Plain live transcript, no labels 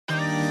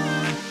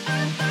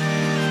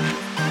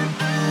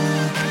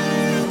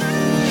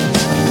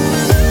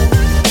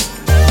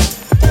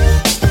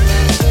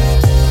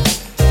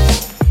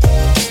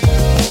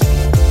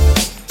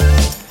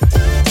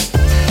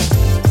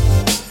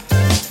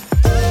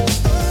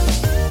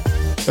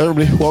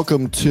Everybody,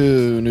 welcome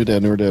to New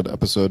Dad, Newer Dad,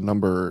 episode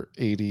number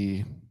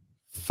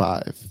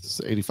 85. This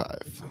is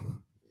 85.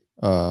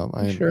 I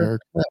am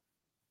Eric,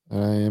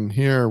 and I am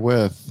here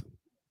with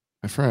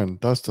my friend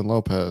Dustin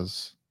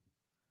Lopez.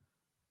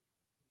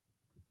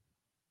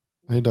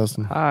 Hey,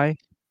 Dustin. Hi,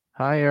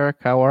 Eric.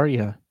 How are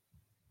you?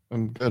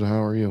 I'm good.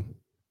 How are you?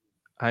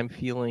 I'm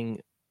feeling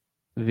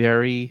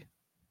very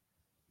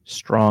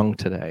strong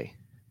today.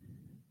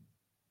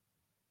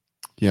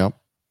 Yep.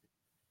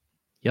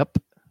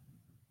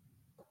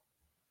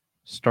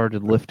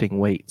 Started lifting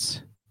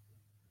weights.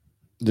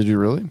 Did you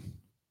really?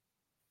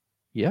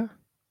 Yeah.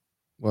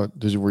 What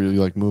did you? Were you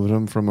like moving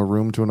them from a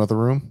room to another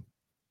room?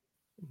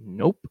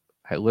 Nope.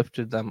 I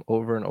lifted them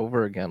over and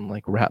over again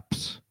like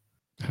reps.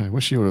 I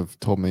wish you would have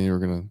told me you were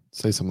gonna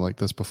say something like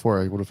this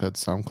before. I would have had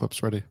sound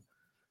clips ready.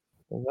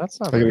 Well, that's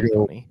not very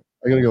funny.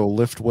 I gotta go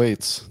lift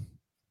weights.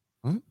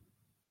 What? You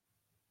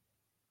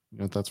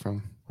know what that's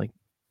from?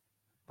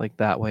 Like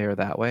That Way or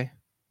That Way?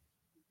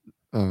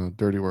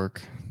 Dirty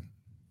Work.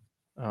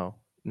 Oh,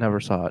 never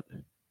saw it.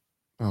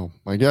 Oh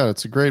my god,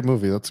 it's a great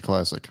movie. That's a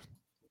classic.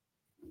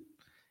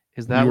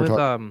 Is that with you're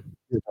talking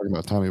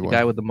about Tommy the Boy,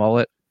 guy with the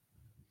mullet?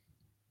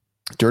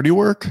 Dirty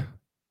Work?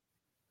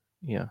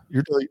 Yeah.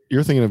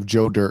 You're thinking of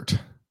Joe Dirt.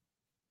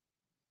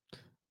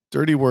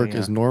 Dirty Work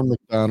is Norm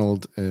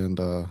Macdonald and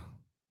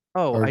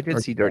I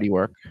did see Dirty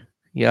Work.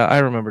 Yeah, I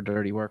remember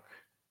Dirty Work.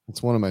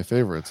 It's one of my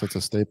favorites. It's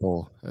a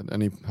staple at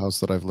any house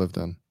that I've lived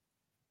in.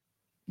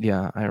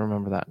 Yeah, I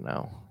remember that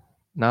now.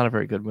 Not a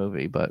very good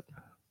movie, but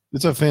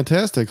it's a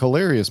fantastic,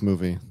 hilarious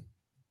movie.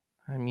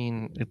 I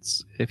mean,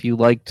 it's if you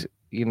liked,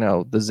 the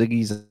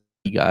Ziggy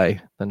Zaggy guy,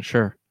 then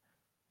sure.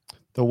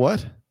 The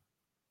what?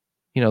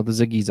 The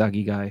Ziggy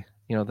Zaggy guy.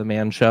 The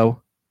Man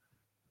Show.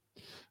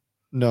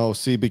 No,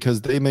 see,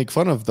 because they make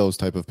fun of those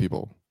type of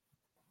people.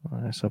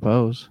 I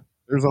suppose.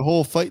 There's a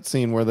whole fight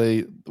scene where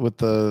they with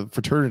the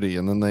fraternity,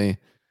 and then they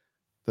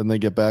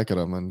get back at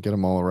them and get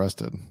them all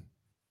arrested.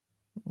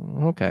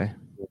 Okay.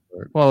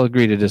 Well, I'll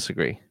agree to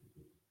disagree.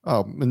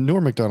 Oh, and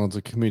Norm Macdonald's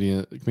a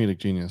comedic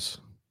genius.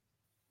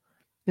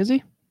 Is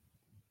he?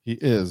 He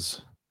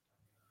is.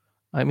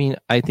 I mean,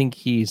 I think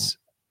he's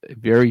a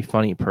very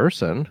funny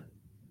person.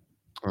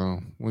 Oh,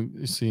 well,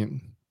 you see,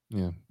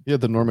 yeah. He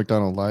had the Norm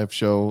Macdonald live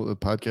show, the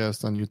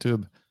podcast on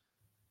YouTube.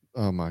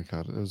 Oh my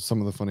God. It was some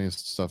of the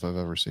funniest stuff I've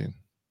ever seen.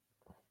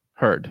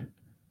 Heard.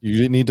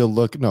 You need to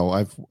look. No,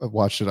 I've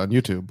watched it on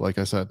YouTube. Like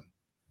I said,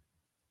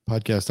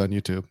 podcast on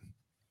YouTube.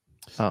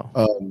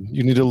 Oh,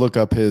 you need to look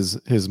up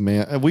his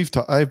man.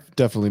 I've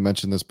definitely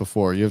mentioned this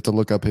before. You have to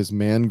look up his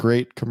Man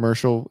Great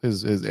commercial.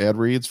 His ad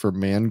reads for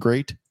Man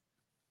Great.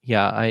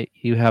 Yeah,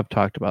 you have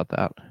talked about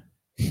that.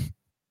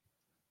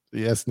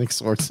 He asked Nick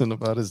Swardson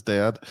about his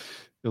dad. He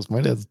goes,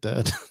 "My dad's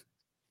dead."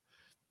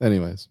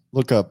 Anyways,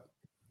 look up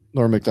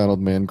Norm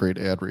Macdonald Man Great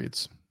ad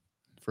reads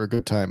for a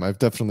good time. I've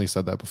definitely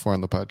said that before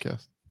on the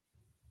podcast.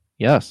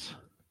 Yes.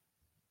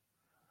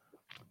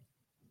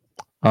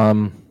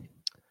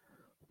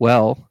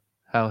 Well,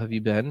 how have you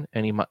been?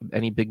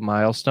 Any big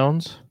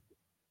milestones?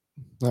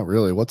 Not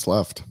really. What's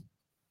left?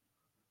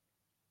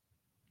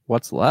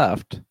 What's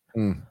left?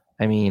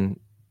 I mean,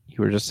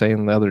 you were just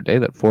saying the other day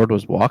that Ford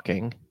was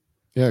walking.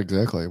 Yeah,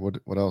 exactly.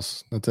 What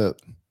else? That's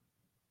it.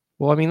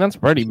 Well, I mean, that's a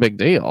pretty big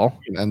deal.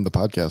 We can end the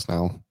podcast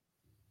now.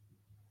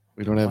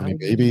 We don't have any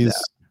babies.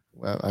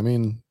 Well, I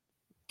mean,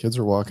 kids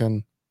are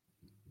walking.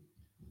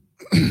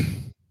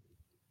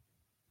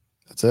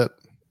 That's it.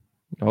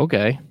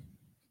 Okay.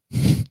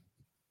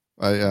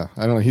 I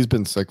don't know. He's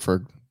been sick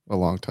for a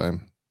long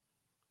time.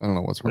 I don't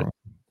know what's wrong.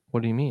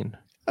 What do you mean?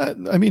 I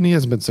mean, he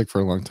hasn't been sick for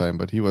a long time,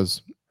 but he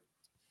was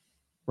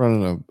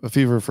running a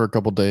fever for a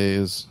couple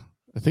days.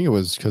 I think it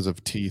was because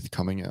of teeth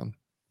coming in,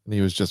 and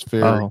he was just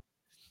very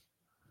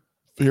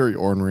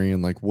ornery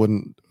and like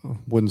wouldn't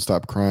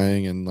stop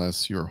crying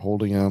unless you were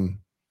holding him.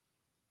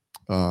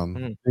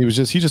 He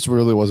just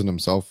really wasn't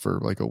himself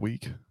for like a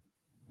week.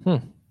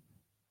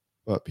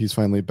 But he's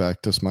finally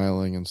back to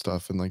smiling and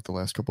stuff in like the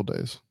last couple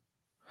days.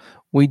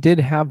 We did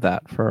have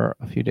that for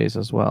a few days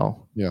as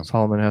well. Yeah.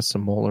 Solomon has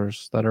some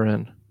molars that are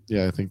in.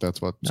 Yeah, I think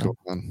that's what's going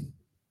on.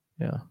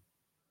 Yeah. I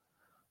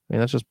mean,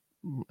 that's just,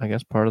 I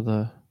guess, part of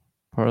the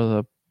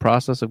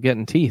process of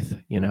getting teeth,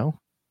 Bo's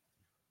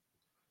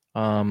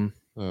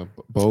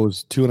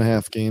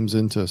 2.5 games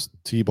into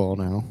T-ball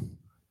now.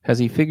 Has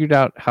he figured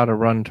out how to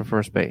run to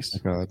first base? Oh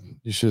God,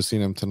 you should have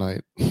seen him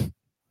tonight.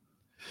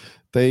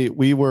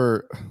 We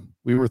were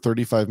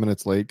 35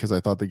 minutes late because I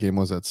thought the game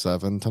was at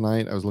 7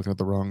 tonight. I was looking at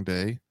the wrong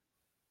day.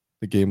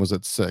 The game was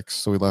at 6,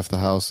 so we left the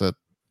house at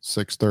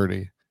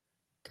 6:30.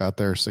 Got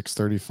there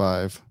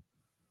 6:35.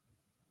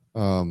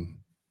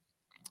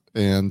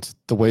 And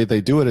the way they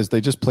do it is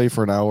they just play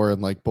for an hour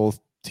and like both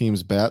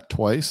teams bat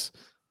twice.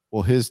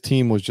 Well, his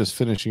team was just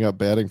finishing up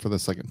batting for the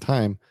second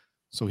time,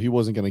 so he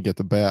wasn't going to get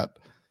the bat.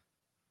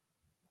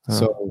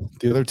 So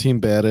the other team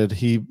batted.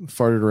 He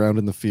farted around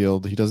in the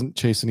field. He doesn't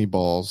chase any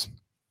balls.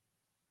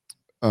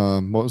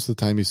 Most of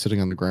the time he's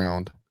sitting on the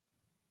ground.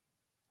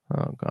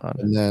 Oh God.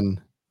 And then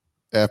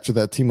after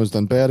that team was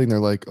done batting, they're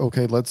like,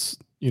 okay, let's,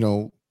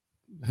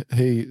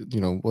 hey,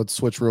 let's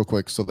switch real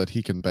quick so that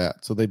he can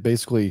bat. So they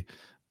basically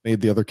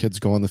made the other kids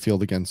go on the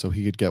field again so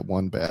he could get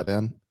one bat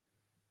in.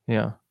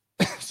 Yeah.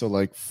 So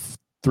like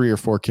 3 or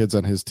 4 kids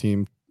on his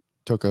team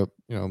took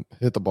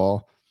hit the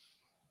ball.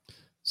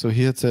 So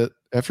he hits it.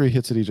 After he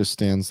hits it, he just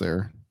stands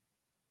there.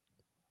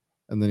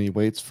 And then he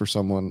waits for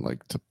someone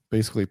like to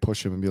basically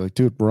push him and be like,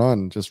 dude,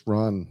 run, just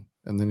run.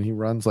 And then he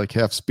runs like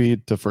half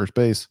speed to first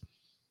base.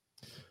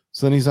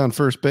 So then he's on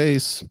first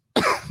base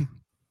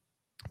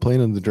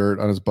playing in the dirt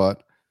on his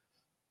butt.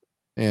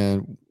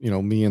 And,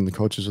 me and the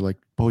coaches are like,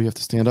 oh, you have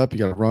to stand up. You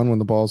got to run when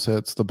the ball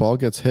hits. The ball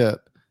gets hit.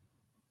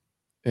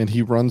 And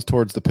he runs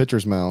towards the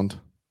pitcher's mound.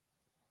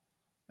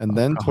 And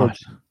then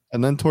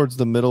towards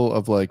the middle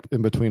of like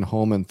in between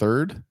home and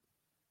third.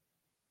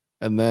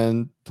 And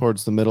then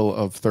towards the middle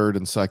of third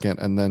and second.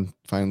 And then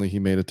finally he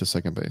made it to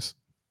second base.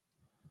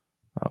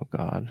 Oh,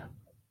 God.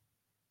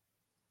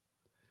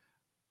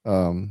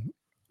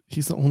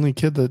 He's the only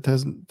kid that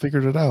hasn't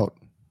figured it out.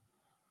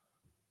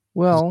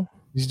 Well,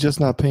 he's just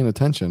not paying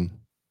attention.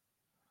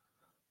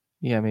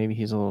 Yeah, maybe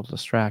he's a little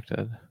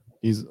distracted.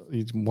 He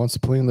wants to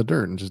play in the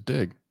dirt and just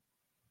dig.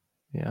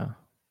 Yeah.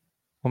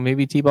 Well,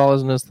 maybe T-ball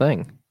isn't his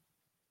thing.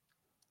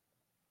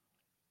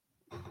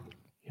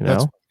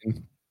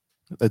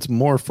 It's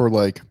more for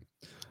like,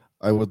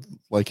 I would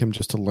like him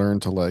just to learn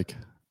to like,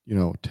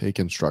 take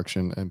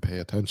instruction and pay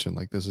attention.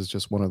 Like this is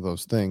just one of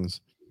those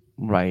things.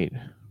 Right.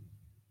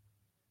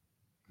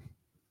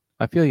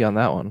 I feel you on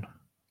that one.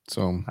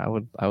 So I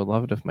would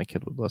love it if my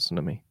kid would listen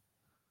to me.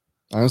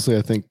 Honestly,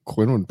 I think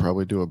Quinn would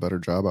probably do a better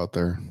job out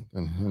there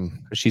than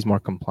him. Because she's more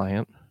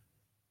compliant.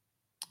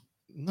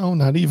 No,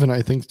 not even.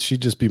 I think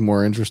she'd just be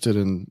more interested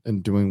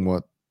in doing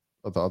what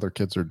the other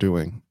kids are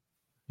doing.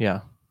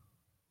 Yeah.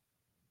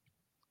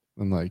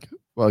 And like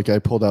I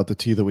pulled out the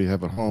tee that we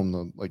have at home,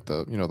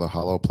 the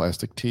hollow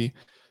plastic tee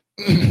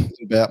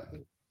bat,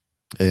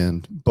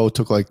 and Bo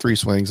took like 3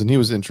 swings, and he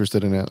was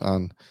interested in it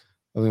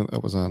I think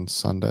that was on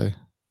Sunday.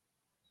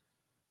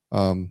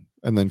 And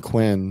then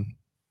Quinn,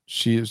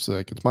 she was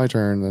like, it's my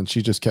turn. And then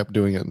she just kept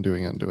doing it and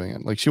doing it and doing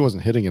it. Like she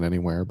wasn't hitting it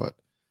anywhere, but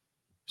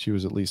she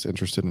was at least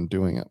interested in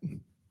doing it.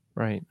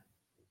 Right.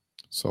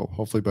 So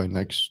hopefully it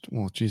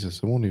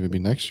won't even be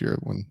next year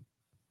when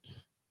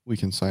we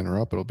can sign her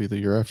up. It'll be the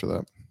year after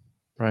that.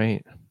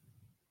 Right.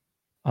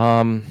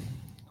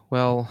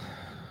 Well,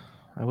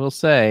 I will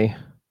say,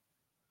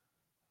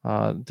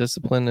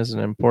 discipline is an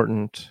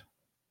important,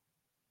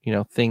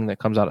 thing that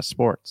comes out of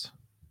sports.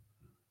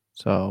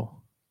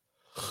 So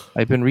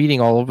I've been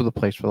reading all over the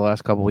place for the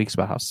last couple of weeks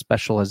about how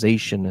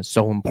specialization is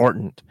so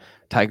important.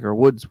 Tiger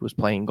Woods was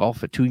playing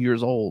golf at 2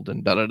 years old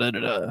and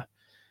da-da-da-da-da.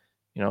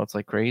 It's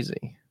like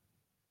crazy.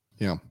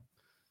 Yeah.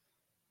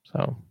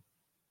 So,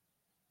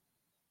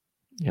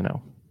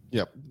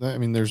 Yep. I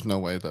mean, there's no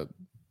way that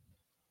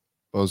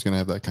Bo's going to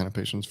have that kind of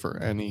patience for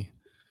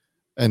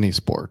any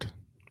sport.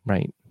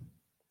 Right.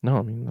 No,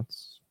 I mean,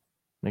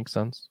 makes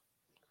sense.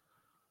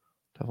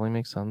 Definitely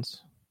makes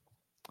sense.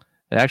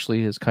 It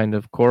actually is kind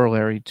of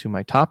corollary to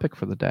my topic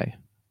for the day,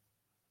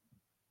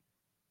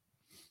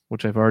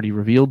 which I've already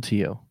revealed to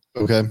you.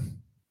 Okay.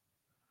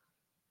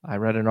 I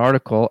read an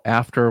article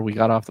after we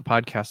got off the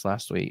podcast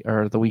last week,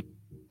 or the week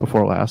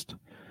before last,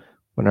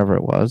 whenever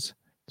it was.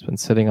 It's been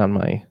sitting on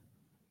my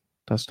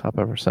desktop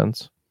ever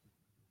since.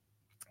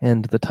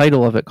 And the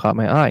title of it caught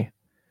my eye.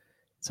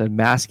 It said,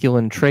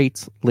 masculine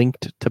traits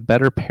linked to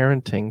better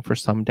parenting for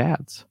some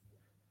dads.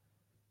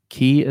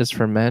 Key is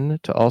for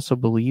men to also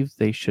believe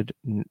they should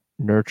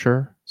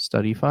nurture,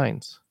 study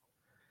finds.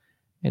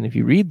 And if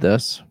you read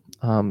this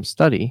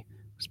study,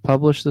 it was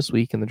published this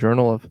week in the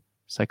Journal of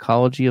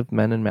Psychology of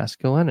Men and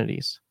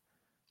Masculinities.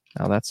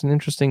 Now, that's an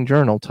interesting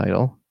journal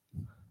title,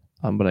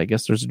 but I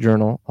guess there's a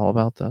journal all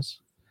about this.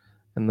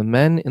 And the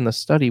men in the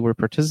study were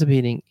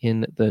participating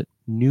in the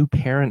New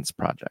Parents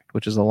Project,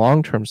 which is a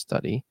long-term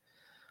study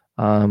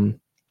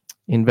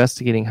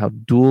investigating how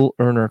dual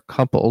earner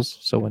couples,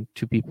 so when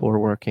 2 people are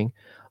working,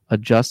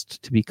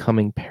 adjust to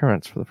becoming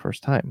parents for the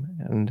first time.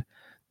 And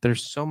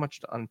there's so much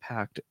to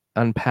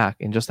unpack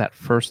in just that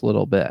first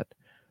little bit,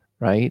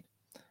 right?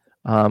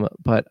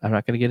 But I'm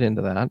not going to get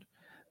into that.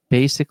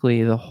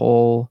 Basically, the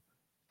whole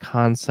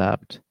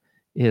concept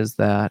is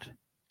that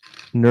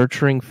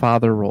nurturing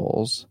father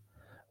roles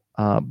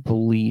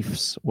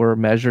beliefs were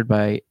measured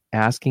by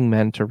asking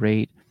men to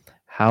rate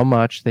how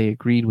much they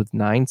agreed with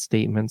 9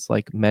 statements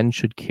like men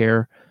should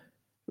share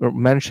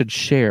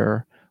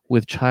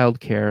with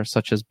childcare,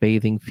 such as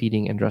bathing,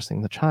 feeding, and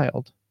dressing the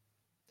child.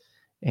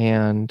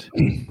 And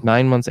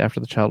 9 months after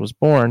the child was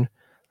born,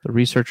 the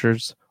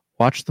researchers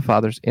watched the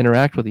fathers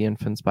interact with the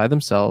infants by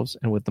themselves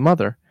and with the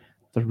mother.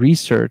 The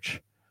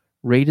research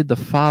rated the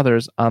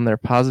fathers on their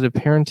positive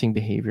parenting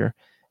behavior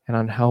and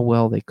on how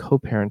well they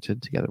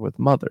co-parented together with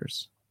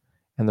mothers.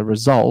 And the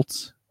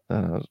results,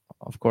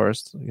 of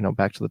course,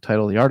 back to the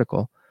title of the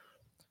article,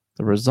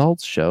 the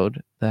results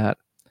showed that,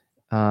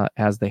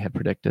 as they had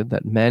predicted,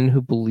 that men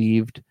who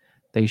believed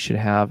they should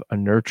have a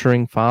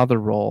nurturing father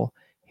role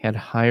had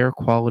higher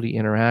quality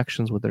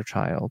interactions with their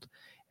child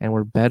and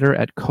were better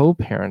at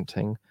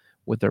co-parenting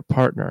with their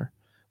partner.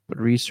 but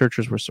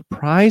researchers were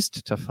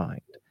surprised to find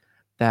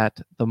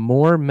that the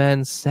more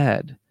men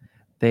said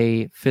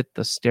they fit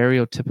the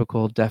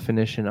stereotypical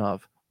definition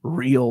of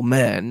real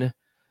men,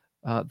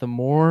 the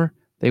more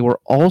they were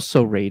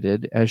also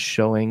rated as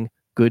showing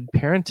good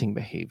parenting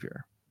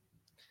behavior.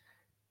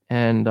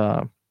 And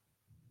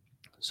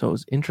so it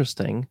was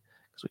interesting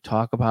because we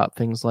talk about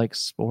things like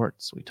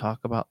sports, we talk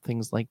about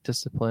things like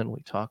discipline,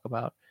 we talk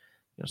about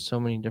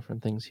so many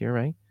different things here,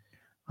 right?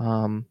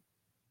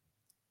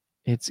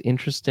 It's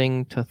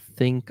interesting to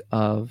think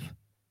of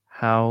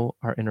how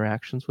our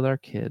interactions with our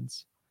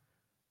kids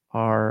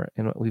are,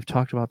 and we've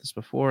talked about this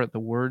before, the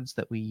words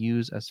that we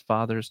use as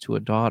fathers to a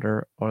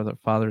daughter or the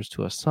fathers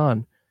to a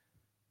son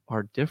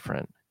are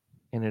different,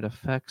 and it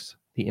affects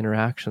the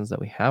interactions that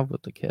we have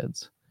with the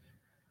kids.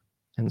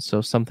 And so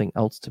something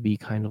else to be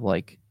kind of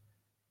like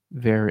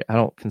I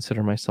don't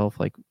consider myself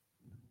like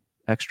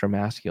extra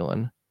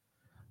masculine.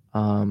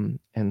 And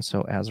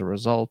so as a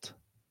result,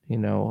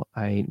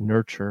 I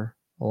nurture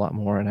a lot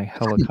more and I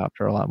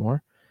helicopter a lot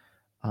more.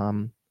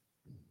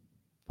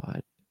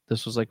 But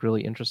this was like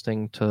really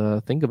interesting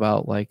to think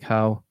about, like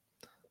how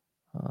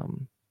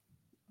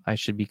I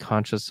should be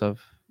conscious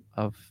of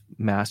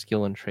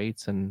masculine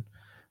traits and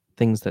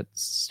things that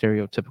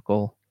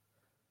stereotypical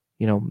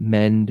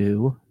men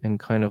do, and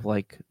kind of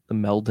like the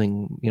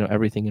melding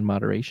everything in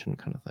moderation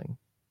kind of thing.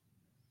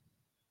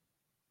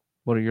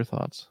 What are your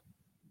thoughts?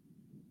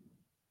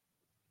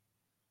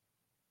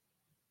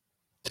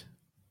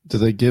 Do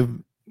they give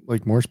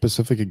like more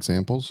specific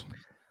examples?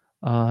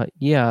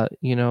 Yeah,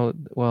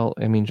 well,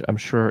 I mean, I'm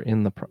sure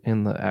in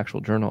the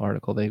actual journal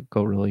article they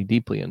go really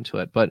deeply into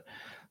it, but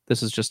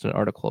this is just an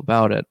article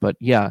about it. But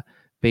yeah,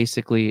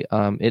 basically,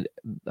 it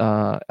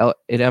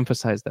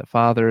emphasized that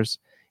fathers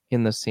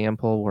in the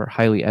sample were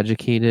highly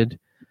educated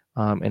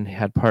and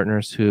had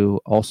partners who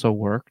also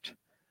worked.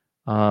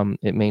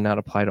 It may not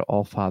apply to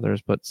all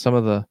fathers, but some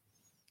of the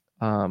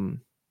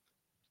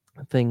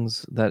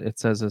things that it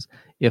says is,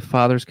 if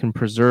fathers can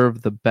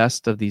preserve the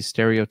best of these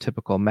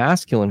stereotypical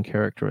masculine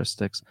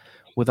characteristics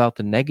without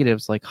the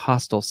negatives like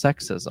hostile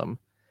sexism,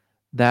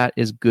 that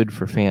is good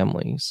for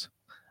families.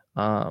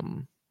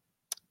 Fathers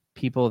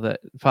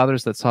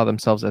that saw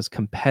themselves as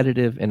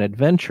competitive and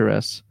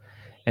adventurous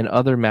and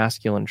other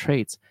masculine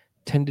traits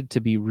tended to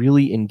be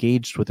really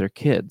engaged with their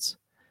kids.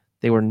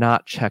 They were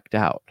not checked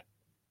out.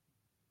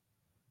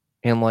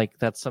 And like,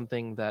 that's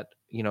something that,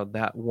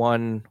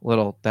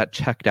 that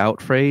checked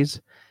out phrase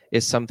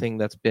is something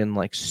that's been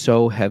like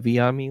so heavy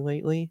on me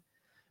lately,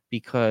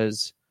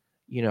 because,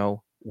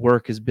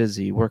 work is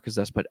busy, work is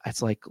this, but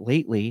it's like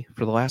lately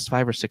for the last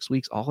 5 or 6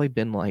 weeks, all I've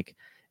been like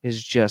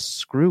is just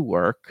screw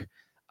work.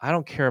 I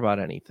don't care about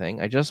anything.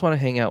 I just want to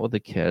hang out with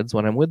the kids.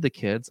 When I'm with the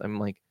kids, I'm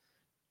like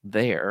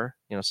there,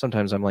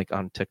 sometimes I'm like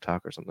on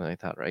TikTok or something like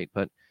that. Right.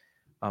 But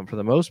for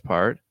the most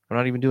part, I'm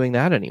not even doing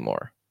that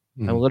anymore.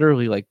 I'm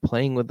literally like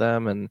playing with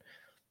them and,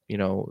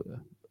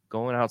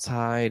 going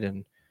outside,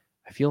 and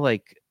I feel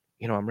like,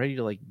 I'm ready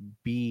to like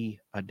be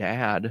a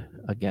dad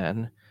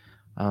again.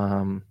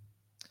 And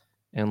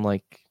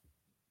like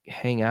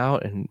hang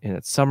out and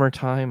it's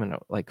summertime and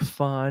like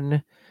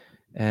fun.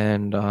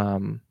 And,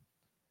 man,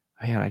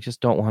 I just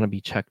don't want to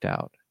be checked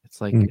out.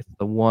 It's like, it's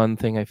the one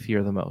thing I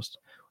fear the most.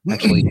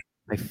 Actually,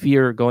 I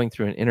fear going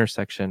through an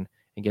intersection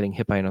and getting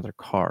hit by another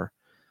car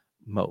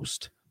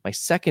most. My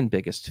second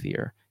biggest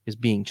fear is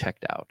being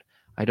checked out.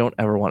 I don't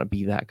ever want to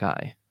be that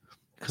guy,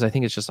 because I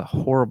think it's just a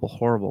horrible,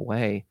 horrible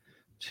way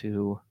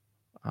to,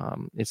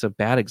 it's a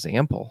bad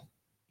example,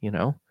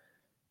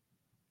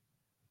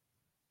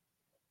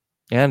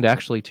 And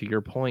actually, to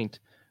your point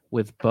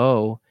with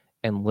Bo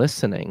and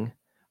listening,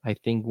 I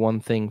think one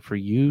thing for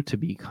you to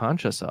be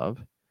conscious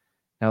of,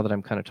 now that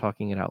I'm kind of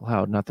talking it out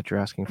loud, not that you're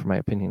asking for my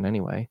opinion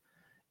anyway,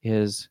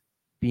 is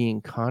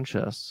being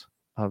conscious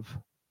of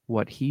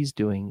what he's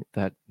doing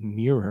that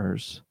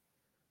mirrors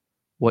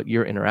what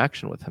your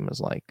interaction with him is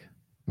like.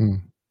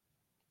 You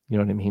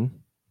know what I mean?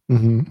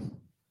 Mm-hmm.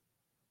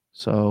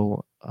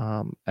 So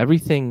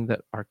everything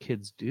that our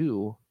kids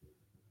do,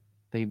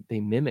 they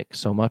mimic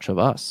so much of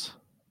us.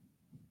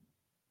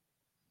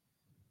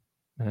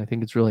 And I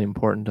think it's really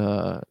important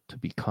to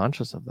be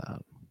conscious of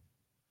that.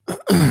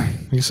 I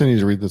guess I need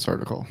to read this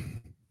article.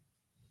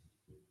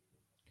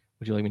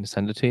 Would you like me to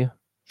send it to you?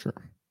 Sure.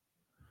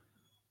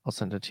 I'll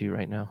send it to you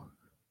right now.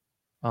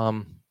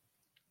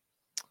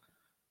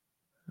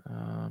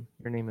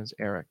 Your name is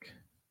Eric.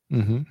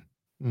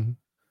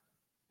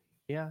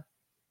 Yeah.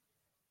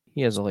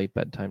 He has a late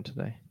bedtime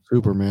today.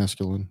 Super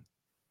masculine.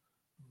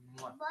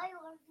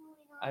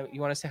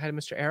 You want to say hi to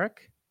Mr.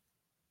 Eric?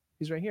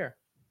 He's right here.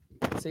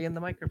 Say in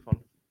the microphone.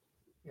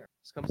 Here,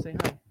 just come say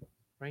hi.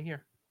 Right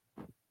here.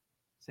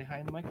 Say hi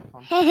in the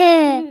microphone.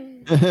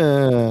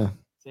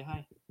 Say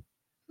hi.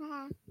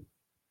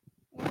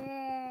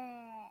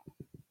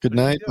 Good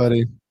night,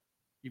 buddy.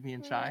 You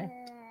being shy?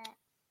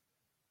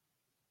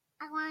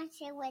 I want to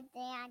stay with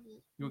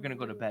Daddy. You're going to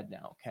go to bed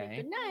now, okay? Say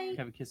good night.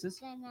 Have kisses?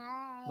 Good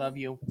night. Love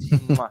you. Say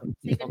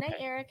good night,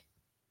 Eric.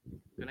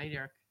 Good night,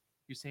 Eric.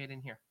 You say it in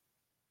here.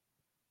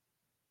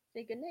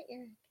 Say good night,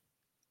 Eric.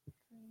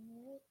 Good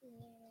night, Eric.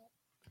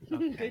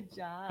 Okay. Good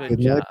job. Good Good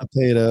night, job.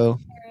 potato.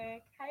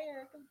 Eric. Hi,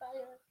 Eric. And bye,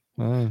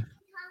 Eric. Hi.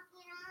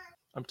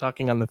 I'm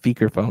talking on the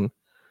speakerphone.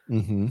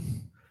 Mm-hmm.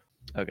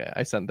 Okay,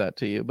 I sent that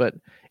to you. But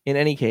in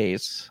any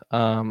case,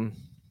 it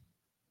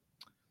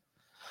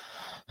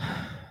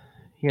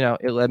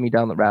led me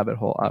down the rabbit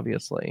hole,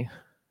 obviously.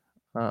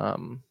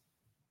 And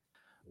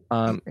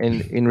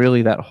in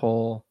really that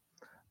whole,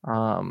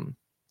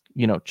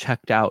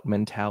 checked out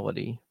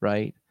mentality,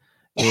 right,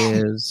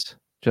 is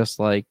just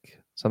like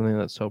something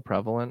that's so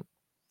prevalent.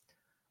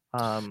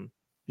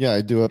 Yeah,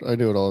 I do it. I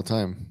do it all the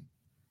time.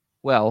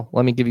 Well,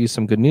 let me give you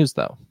some good news,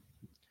 though.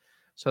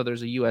 So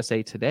there's a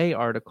USA Today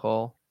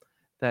article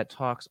that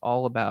talks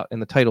all about,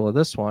 and the title of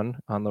this one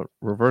on the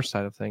reverse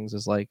side of things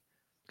is like,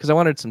 because I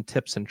wanted some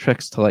tips and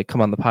tricks to like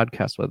come on the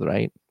podcast with,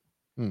 right?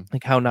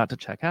 Like how not to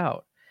check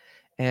out.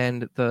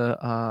 And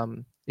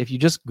the if you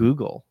just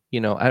Google,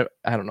 I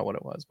don't know what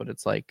it was, but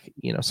it's like,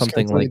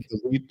 something like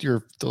delete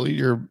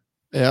your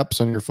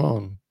apps on your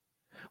phone.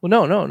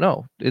 Well,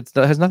 no.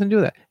 That has nothing to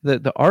do with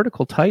that. The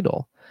article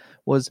title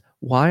was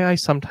why I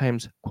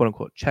sometimes quote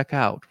unquote check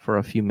out for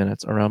a few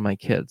minutes around my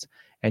kids.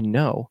 And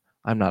no,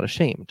 I'm not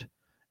ashamed.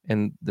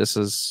 And this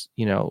is,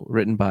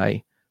 written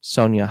by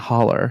Sonia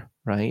Holler,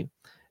 right?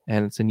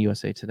 And it's in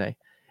USA Today.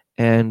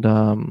 And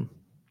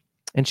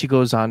she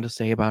goes on to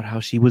say about how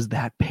she was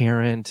that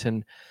parent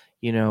and,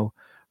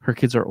 her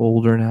kids are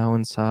older now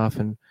and stuff.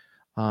 And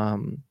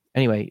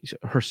anyway,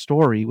 her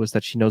story was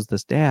that she knows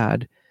this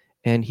dad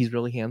and he's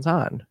really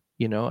hands-on.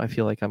 I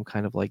feel like I'm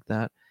kind of like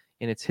that.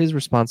 And it's his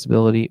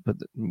responsibility, but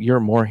you're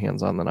more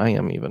hands-on than I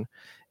am even.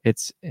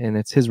 It's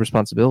his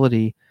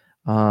responsibility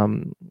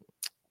to,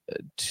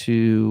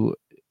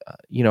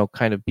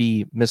 kind of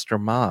be Mr.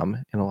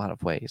 Mom in a lot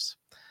of ways.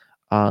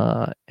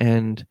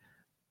 And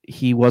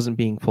he wasn't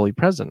being fully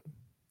present.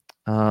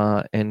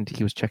 And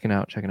he was checking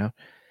out.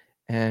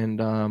 And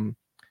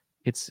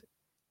this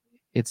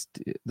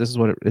is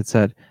what it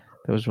said.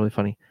 That was really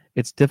funny.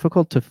 It's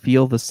difficult to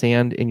feel the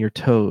sand in your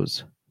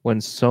toes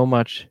when so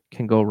much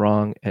can go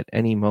wrong at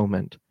any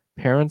moment.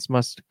 Parents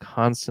must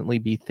constantly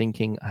be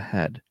thinking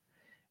ahead,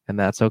 and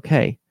that's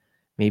okay,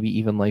 maybe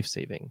even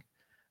life-saving.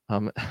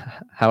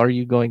 How are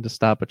you going to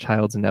stop a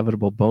child's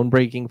inevitable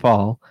bone-breaking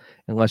fall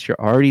unless you're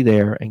already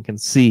there and can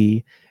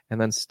see and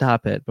then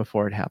stop it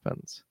before it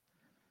happens?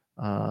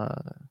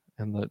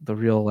 And the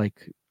real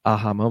like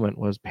aha moment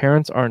was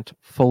parents aren't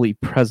fully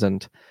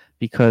present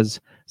because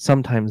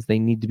sometimes they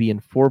need to be in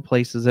 4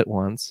 places at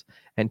once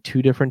and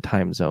 2 different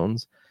time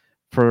zones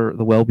for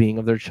the well-being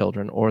of their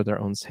children or their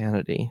own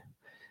sanity.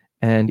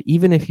 And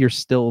even if you're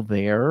still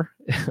there,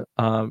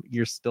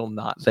 you're still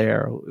not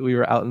there. We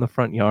were out in the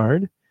front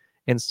yard,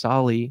 and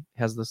Solly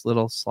has this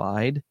little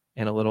slide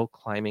and a little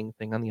climbing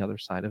thing on the other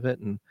side of it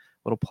and a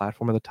little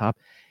platform at the top.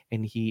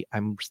 And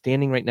I'm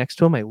standing right next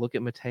to him. I look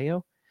at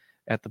Mateo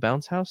at the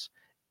bounce house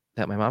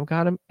that my mom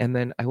got him. And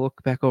then I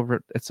look back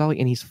over at Solly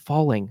and he's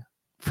falling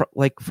from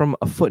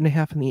 1.5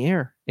 feet in the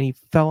air. And he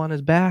fell on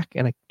his back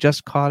and I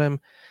just caught him.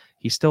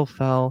 He still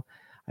fell.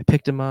 I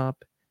picked him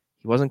up.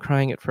 He wasn't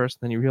crying at first.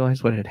 Then he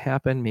realized what had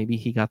happened. Maybe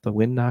he got the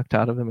wind knocked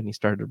out of him and he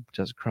started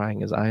just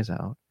crying his eyes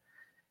out.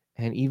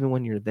 And even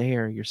when you're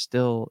there, you're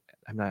still,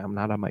 I'm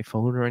not on my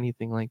phone or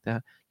anything like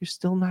that. You're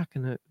still not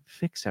going to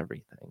fix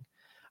everything.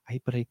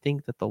 But I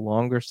think that the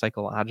longer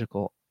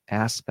psychological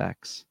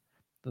aspects,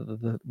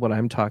 what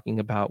I'm talking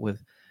about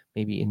with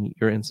maybe in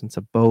your instance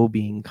of Bo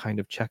being kind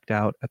of checked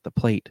out at the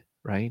plate,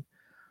 right?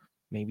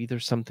 Maybe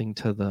there's something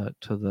to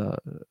the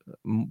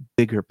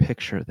bigger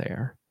picture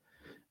there.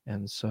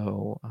 And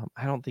so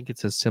I don't think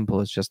it's as simple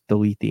as just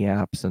delete the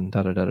apps and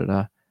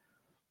da-da-da-da-da.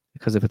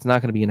 Because if it's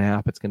not going to be an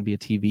app, it's going to be a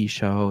TV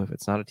show. If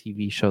it's not a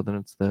TV show, then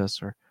it's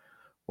this or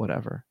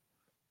whatever.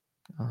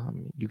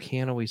 You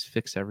can't always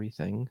fix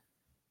everything,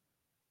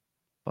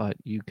 but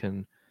you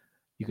can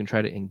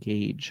try to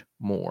engage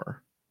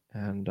more.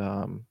 And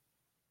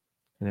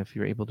if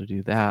you're able to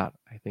do that,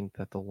 I think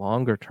that the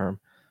longer term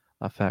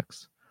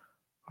effects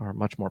are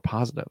much more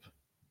positive.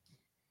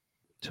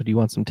 So do you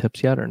want some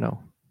tips yet or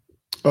no?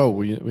 Oh,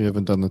 we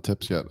haven't done the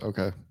tips yet.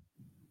 Okay.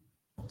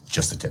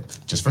 Just a tip,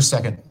 just for a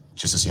second,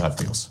 just to see how it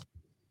feels.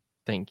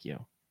 Thank you.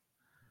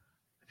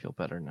 I feel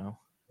better now.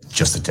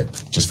 Just a tip,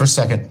 just for a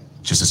second,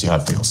 just to see how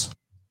it feels.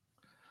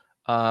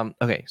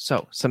 Okay,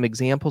 so some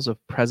examples of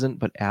present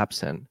but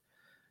absent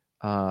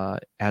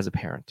as a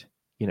parent.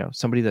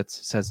 Somebody that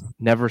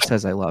never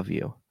says I love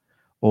you,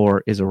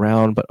 or is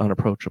around but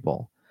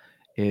unapproachable.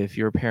 If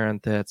you're a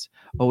parent that's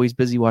always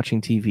busy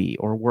watching TV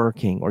or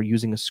working or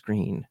using a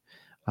screen,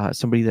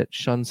 somebody that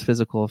shuns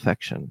physical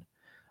affection,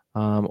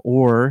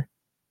 or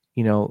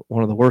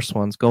one of the worst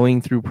ones,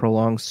 going through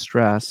prolonged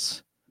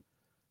stress,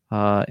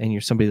 and you're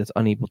somebody that's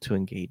unable to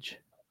engage,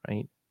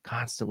 right?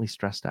 Constantly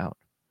stressed out.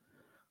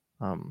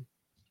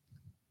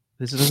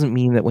 This doesn't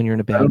mean that when you're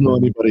in a bad I don't know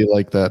mood, anybody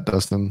like that,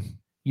 Dustin.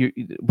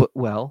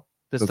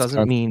 This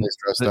doesn't mean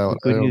stressed that out.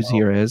 the good news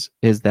here is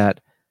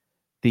that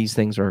these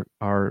things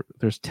are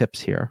there's tips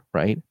here,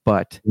 right?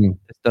 But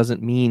this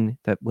doesn't mean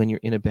that when you're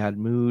in a bad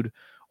mood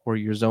or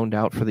you're zoned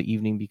out for the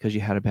evening because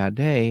you had a bad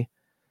day,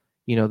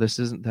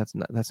 that's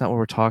not what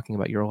we're talking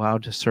about. You're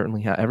allowed to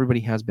certainly have, everybody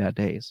has bad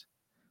days,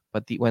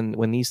 but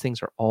when these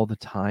things are all the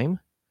time,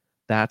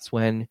 that's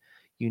when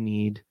you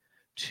need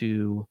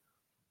to,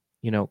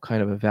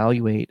 kind of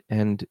evaluate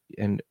and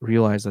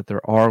realize that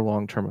there are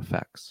long-term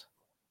effects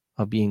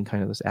of being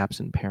kind of this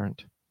absent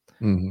parent.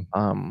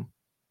 Mm-hmm.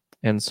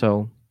 And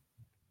so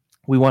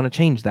we want to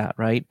change that,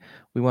 right?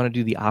 We want to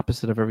do the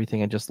opposite of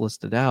everything I just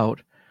listed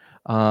out.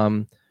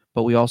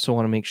 But we also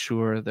want to make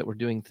sure that we're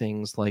doing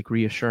things like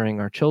reassuring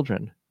our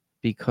children,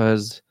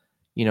 because,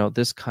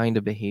 this kind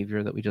of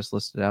behavior that we just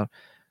listed out,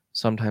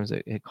 sometimes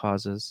it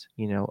causes,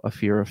 a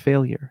fear of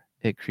failure.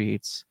 It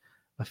creates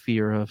a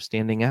fear of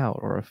standing out,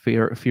 or a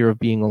fear of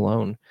being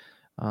alone.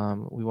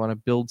 We want to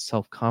build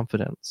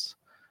self-confidence.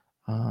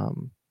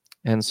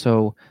 And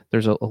so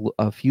there's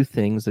a few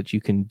things that you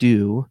can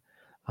do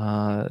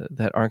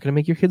that aren't going to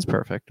make your kids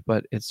perfect,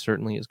 but it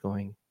certainly is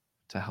going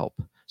to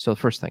help. So the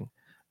first thing,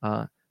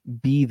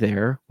 be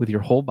there with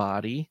your whole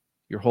body,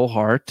 your whole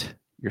heart,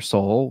 your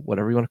soul,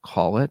 whatever you want to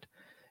call it.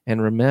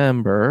 And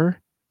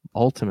remember,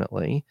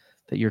 ultimately,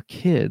 that your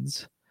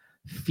kids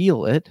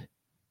feel it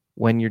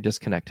when you're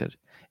disconnected.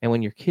 And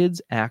when your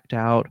kids act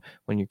out,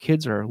 when your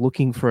kids are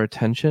looking for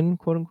attention,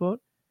 quote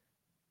unquote,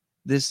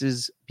 this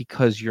is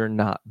because you're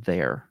not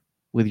there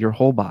with your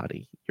whole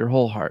body, your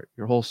whole heart,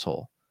 your whole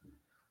soul.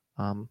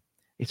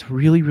 It's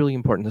really, really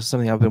important. This is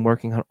something I've been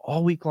working on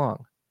all week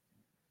long.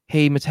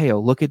 Hey, Mateo,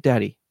 look at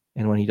daddy.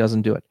 And when he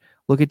doesn't do it,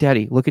 look at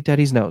daddy, look at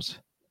daddy's nose.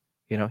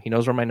 He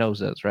knows where my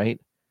nose is, right?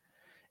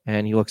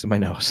 And he looks at my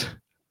nose.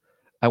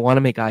 I want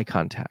to make eye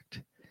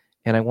contact,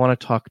 and I want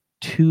to talk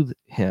to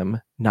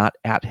him, not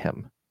at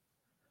him.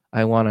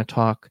 I want to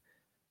talk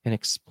and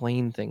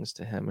explain things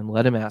to him and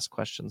let him ask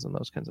questions and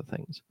those kinds of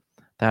things.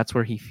 That's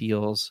where he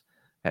feels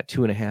at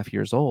 2.5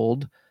 years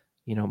old,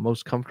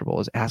 most comfortable,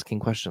 is asking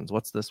questions.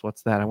 What's this?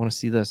 What's that? I want to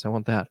see this. I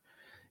want that.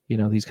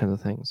 These kinds of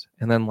things.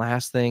 And then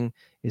last thing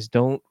is,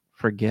 don't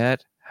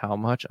forget how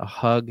much a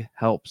hug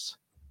helps.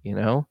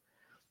 The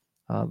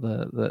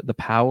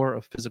power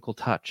of physical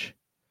touch.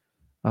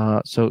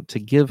 So to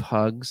give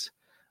hugs,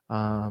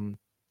 and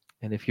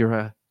if you're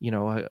a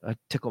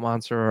tickle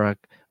monster or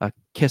a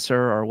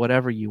kisser or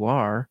whatever you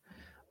are,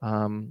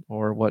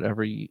 or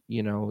whatever you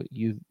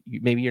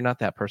maybe you're not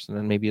that person,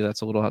 and maybe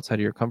that's a little outside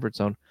of your comfort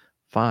zone,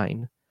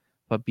 fine,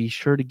 but be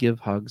sure to give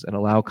hugs and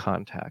allow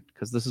contact,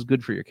 because this is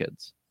good for your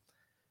kids.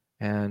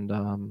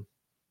 And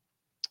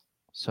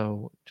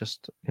so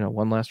just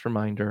one last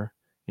reminder,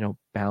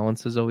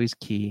 balance is always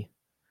key.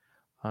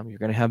 You're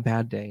going to have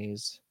bad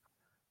days,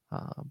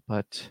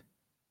 but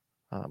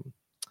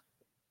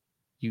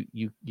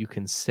you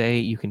can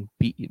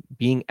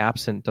being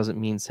absent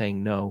doesn't mean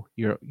saying no.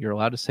 You're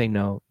allowed to say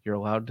no. You're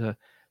allowed to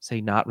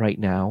say not right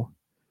now.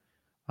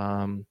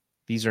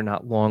 These are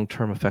not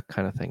long-term effect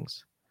kind of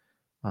things.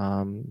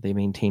 They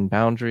maintain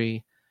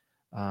boundary.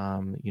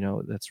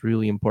 That's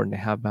really important to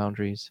have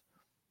boundaries.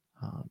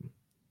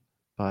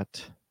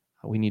 But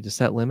we need to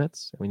set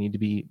limits, and we need to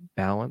be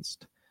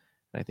balanced.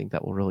 And I think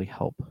that will really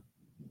help.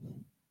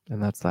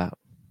 And that's that.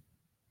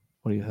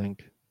 What do you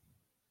think?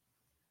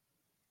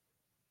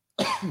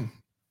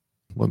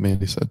 What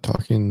Mandy said,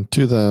 talking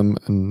to them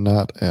and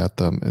not at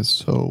them is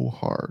so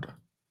hard.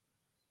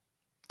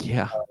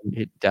 Yeah,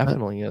 it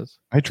definitely is.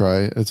 I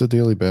try. It's a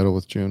daily battle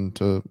with June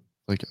to,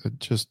 I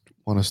just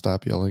want to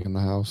stop yelling in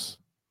the house.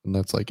 And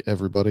that's like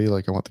everybody.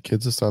 I want the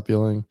kids to stop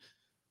yelling,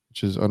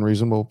 which is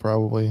unreasonable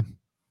probably.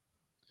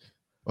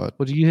 But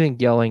do you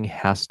think yelling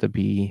has to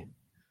be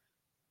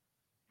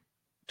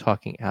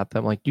talking at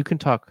them? You can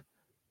talk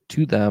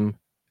to them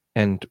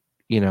and,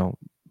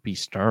 be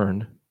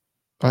stern.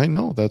 I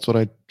know that's what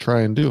I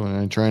try and do. And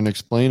I try and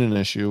explain an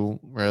issue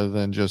rather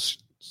than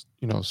just,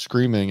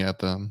 screaming at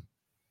them.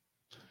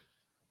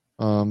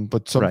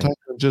 But sometimes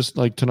just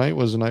tonight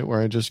was a night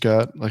where I just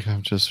got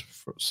I'm just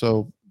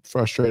so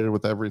frustrated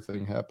with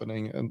everything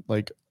happening, and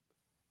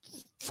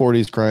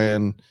 40's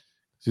crying.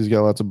 He's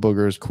got lots of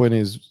boogers.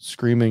 Quinny's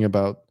screaming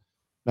about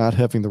not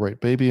having the right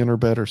baby in her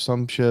bed or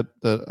some shit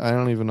that I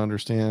don't even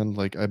understand.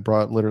 I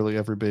brought literally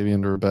every baby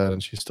into her bed,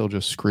 and she's still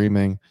just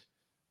screaming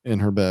in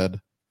her bed.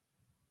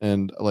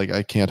 And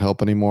I can't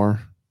help anymore.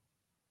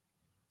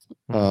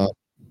 You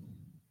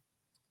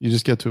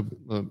just get to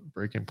a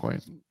breaking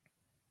point.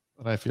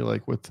 And I feel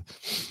like with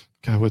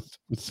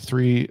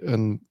 3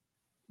 and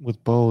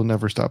with Bo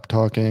never stop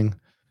talking,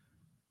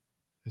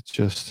 it's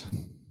just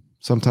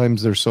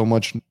sometimes there's so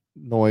much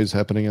noise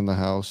happening in the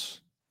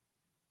house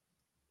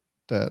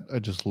that I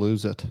just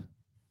lose it.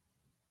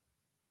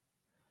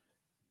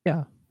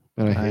 Yeah.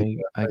 And I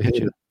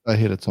hate it. I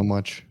hate it so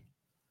much.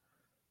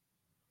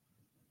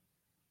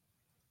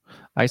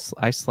 I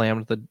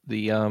slammed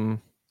the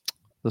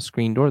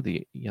screen door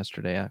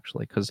yesterday,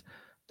 actually, because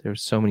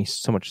there's so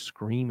much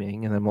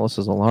screaming, and then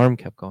Melissa's alarm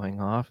kept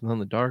going off, and then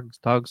the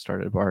dog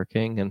started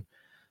barking, and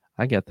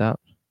I get that.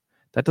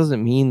 That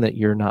doesn't mean that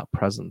you're not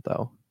present,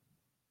 though.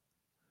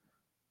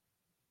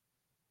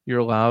 You're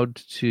allowed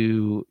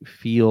to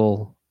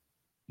feel,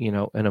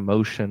 an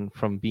emotion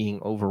from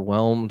being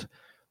overwhelmed,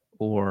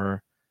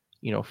 or,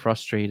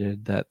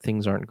 frustrated that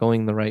things aren't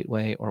going the right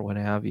way or what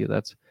have you.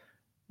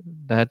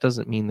 That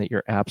doesn't mean that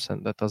you're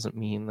absent. That doesn't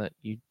mean that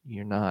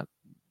you're not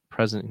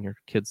present in your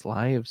kids'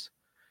 lives.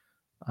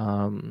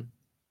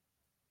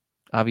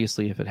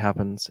 Obviously, if it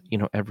happens,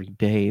 every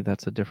day,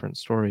 that's a different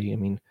story. I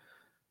mean,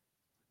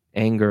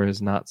 anger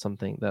is not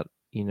something that,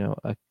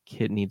 a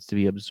kid needs to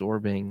be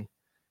absorbing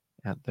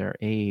at their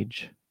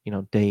age,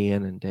 day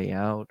in and day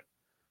out.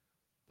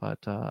 But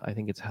I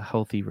think it's a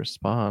healthy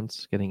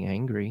response, getting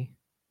angry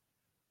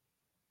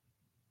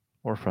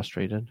or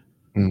frustrated.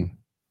 Mm.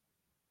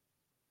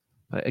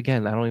 But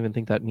again, I don't even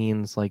think that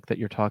means like that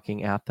you're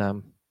talking at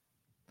them.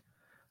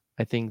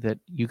 I think that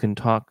you can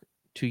talk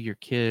to your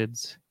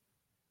kids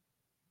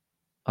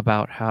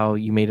about how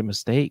you made a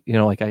mistake.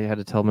 Like I had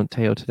to tell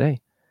Mateo today,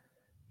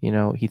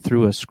 he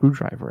threw a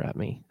screwdriver at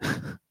me.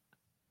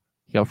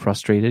 He got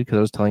frustrated because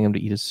I was telling him to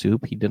eat his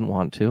soup. He didn't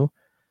want to.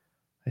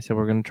 I said,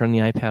 we're going to turn the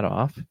iPad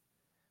off,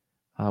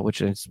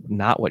 which is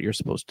not what you're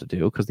supposed to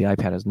do because the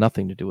iPad has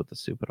nothing to do with the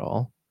soup at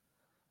all.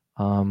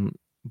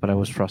 But I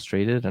was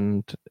frustrated,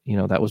 and,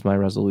 that was my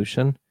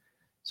resolution.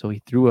 So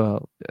he threw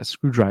a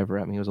screwdriver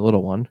at me. It was a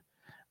little one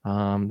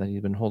that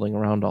he'd been holding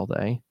around all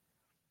day.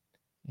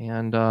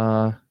 And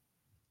I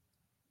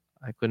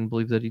couldn't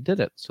believe that he did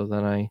it. So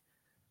then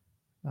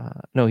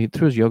no, he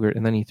threw his yogurt,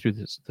 and then he threw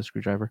the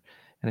screwdriver.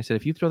 And I said,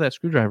 if you throw that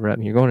screwdriver at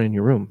me, you're going in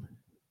your room.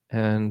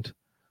 And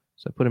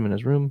so I put him in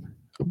his room.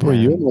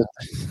 Boy,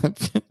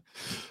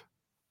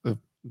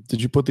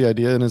 did you put the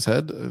idea in his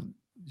head?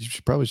 You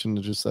probably shouldn't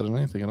have just said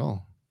anything at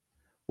all.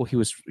 Well, he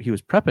was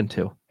prepping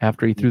to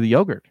after he threw the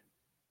yogurt.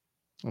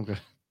 Okay.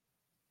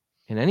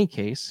 In any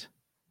case,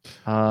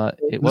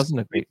 it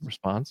wasn't a great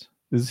response.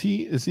 Is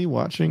he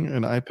watching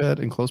an iPad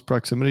in close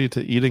proximity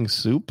to eating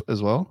soup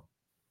as well?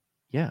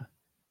 Yeah.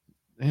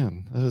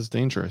 Man, that is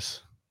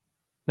dangerous.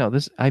 No,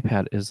 this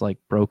iPad is like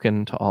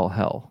broken to all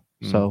hell.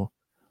 So,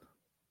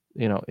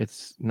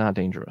 it's not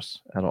dangerous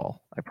at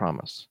all. I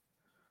promise.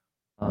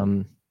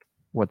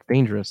 What's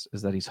dangerous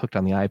is that he's hooked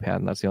on the iPad,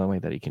 and that's the only way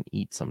that he can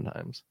eat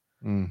sometimes.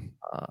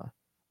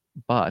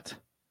 But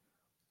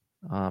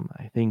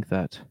I think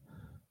that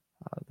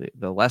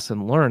the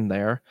lesson learned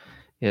there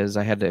is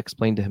I had to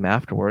explain to him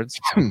afterwards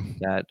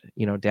that,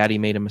 Daddy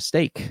made a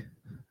mistake,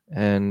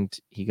 and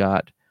he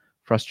got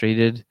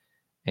frustrated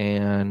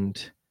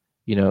and,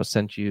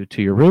 sent you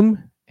to your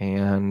room,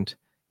 and,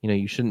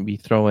 you shouldn't be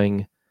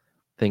throwing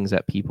things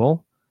at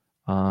people,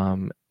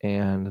 and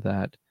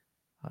that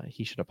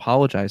he should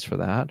apologize for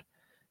that.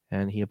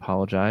 And he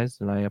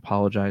apologized, and I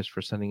apologized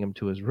for sending him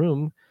to his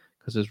room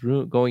because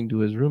going to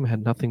his room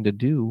had nothing to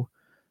do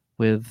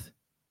with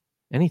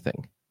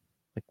anything.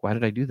 Like, why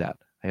did I do that?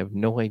 I have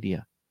no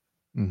idea.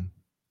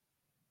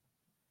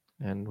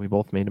 And we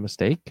both made a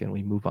mistake, and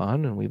we move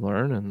on, and we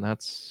learn, and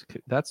that's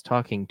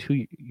talking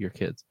to your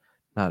kids,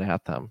 not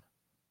at them.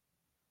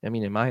 I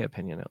mean, in my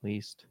opinion, at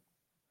least.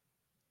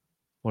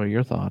 What are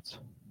your thoughts?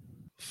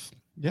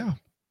 Yeah.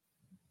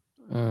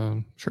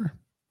 Sure.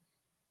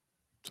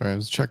 Sorry, I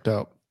was checked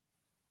out.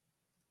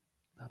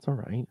 That's all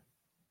right.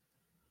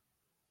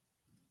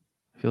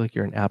 I feel like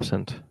you're an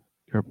absent.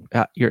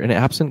 You're an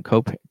absent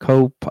co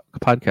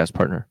podcast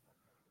partner.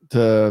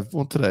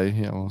 Today,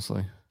 yeah,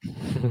 mostly.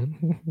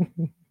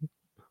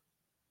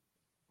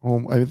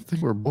 Well, I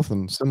think we're both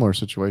in a similar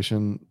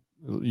situation.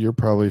 You're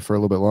probably for a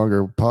little bit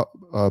longer.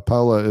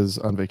 Paula is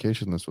on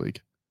vacation this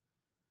week,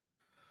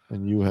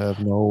 and you have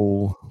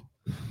no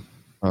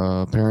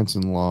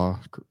parents-in-law,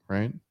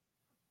 right?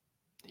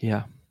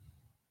 Yeah,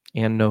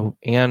 and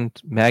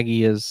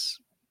Maggie has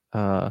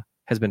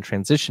been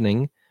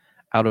transitioning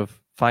out of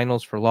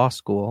finals for law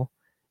school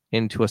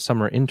into a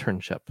summer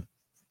internship.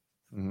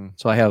 Mm-hmm.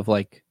 So I have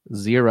like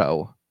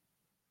zero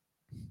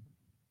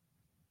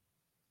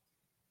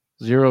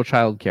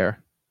childcare.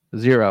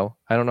 Zero.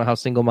 I don't know how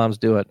single moms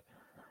do it.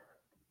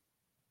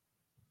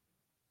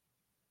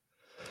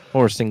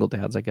 Or single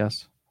dads, I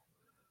guess.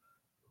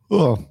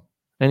 Oh,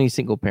 Any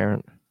single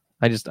parent.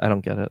 I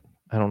don't get it.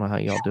 I don't know how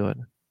y'all do it.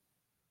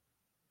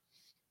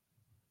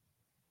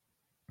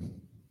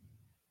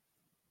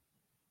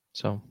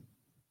 So,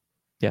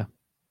 yeah.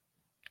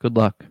 Good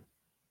luck.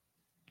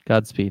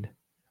 Godspeed.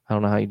 I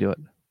don't know how you do it.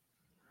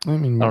 I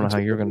mean, I don't know how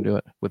you're going to do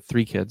it with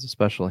 3 kids,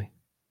 especially.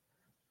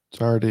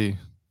 It's already,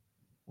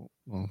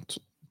 it's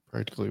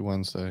practically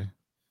Wednesday.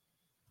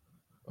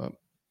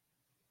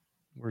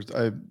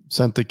 I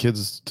sent the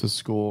kids to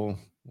school,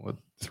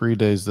 3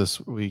 days this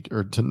week,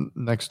 or to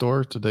next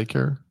door to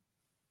daycare,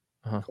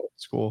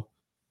 school,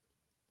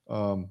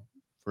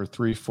 for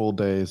 3 full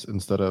days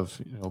instead of,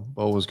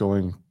 Bo was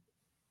going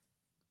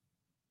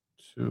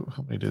to,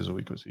 how many days a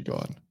week was he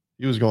going?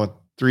 He was going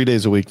 3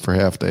 days a week for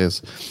half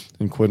days,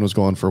 and Quinn was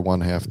going for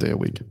 1 half day a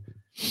week.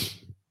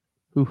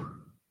 Ooh.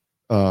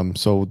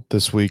 So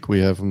this week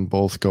we have them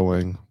both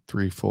going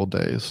 3 full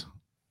days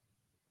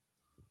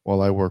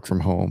while I work from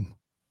home,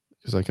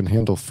 because I can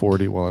handle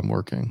 40 while I'm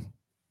working,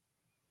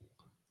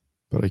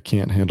 but I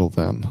can't handle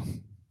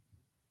them.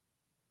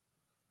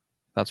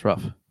 That's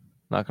rough.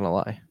 Not going to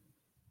lie.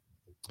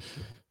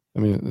 I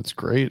mean, it's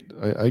great.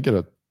 I get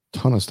a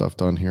ton of stuff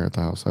done here at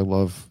the house. I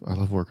love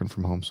working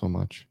from home so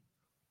much.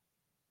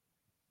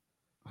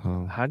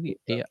 How do you?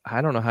 Yeah,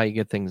 I don't know how you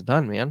get things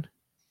done, man.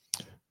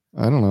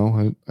 I don't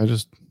know. I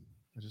just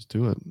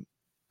do it.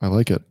 I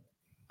like it.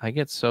 I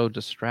get so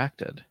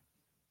distracted.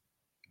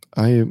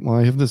 I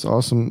have this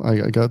awesome.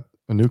 I got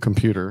a new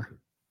computer.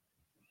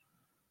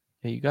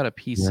 Yeah, you got a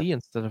PC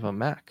instead of a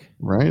Mac.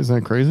 Right? Isn't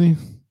that crazy?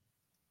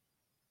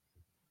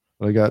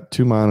 I got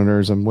 2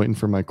 monitors. I'm waiting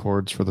for my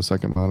cords for the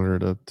second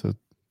monitor to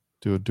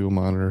do a dual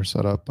monitor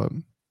setup, but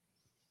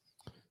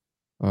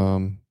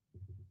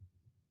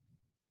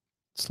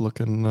it's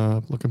looking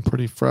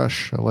pretty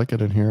fresh. I like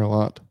it in here a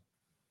lot.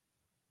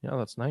 Yeah,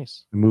 that's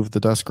nice. I moved the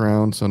desk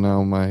around, so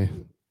now my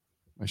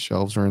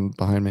shelves are in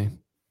behind me.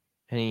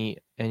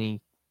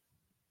 Any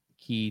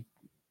key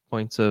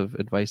points of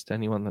advice to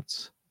anyone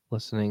that's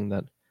listening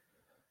that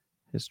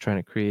is trying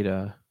to create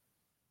a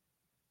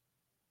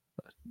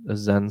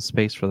Zen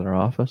space for their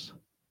office?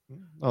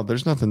 Oh,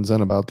 there's nothing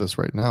zen about this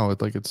right now.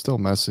 It's still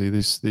messy.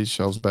 These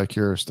shelves back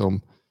here are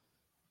still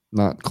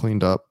not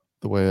cleaned up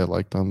the way I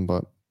like them,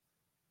 but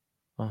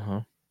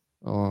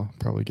I'll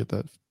probably get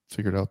that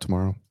figured out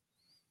tomorrow.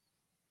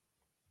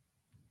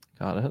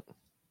 Got it.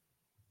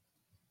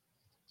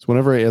 So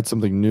whenever I add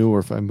something new or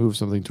if I move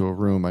something to a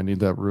room, I need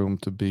that room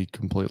to be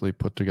completely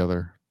put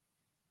together.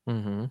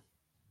 Mm-hmm.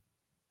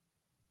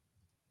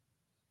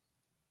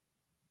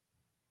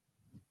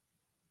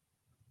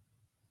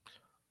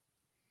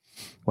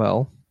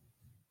 Well,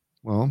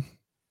 Well,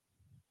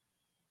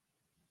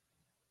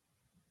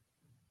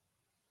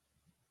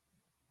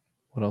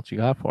 what else you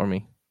got for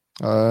me?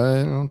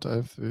 I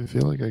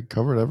feel like I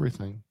covered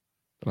everything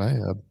that I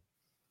had.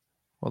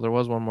 Well, there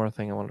was one more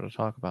thing I wanted to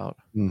talk about.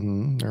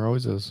 There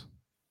always is.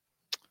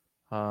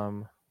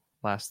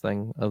 Last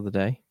thing of the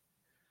day.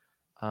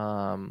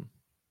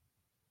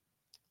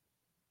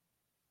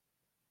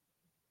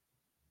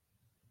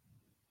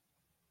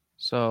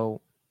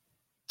 So,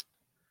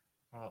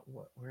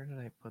 where did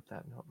I put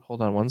that note?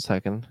 Hold on one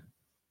second.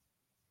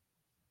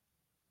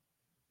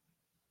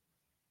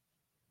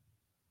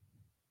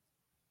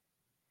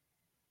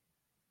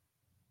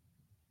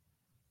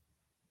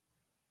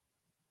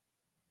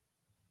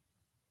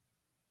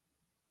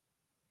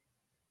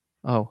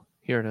 Oh,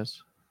 here it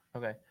is.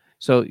 Okay.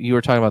 So you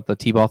were talking about the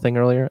T-ball thing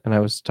earlier, and I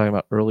was talking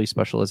about early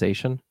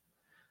specialization.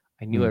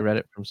 I knew I read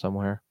it from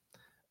somewhere,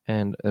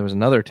 and there was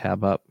another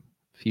tab up,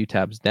 a few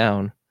tabs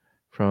down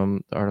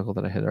from the article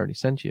that I had already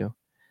sent you,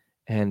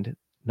 and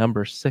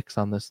number 6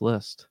 on this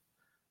list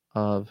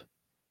of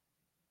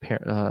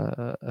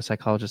a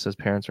psychologist says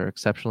parents are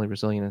exceptionally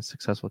resilient and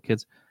successful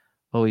kids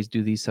always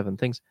do these 7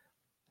 things.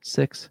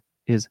 6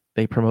 is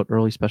they promote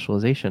early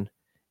specialization,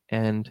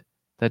 and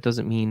that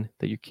doesn't mean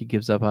that your kid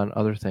gives up on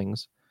other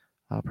things,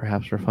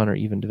 perhaps for fun or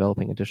even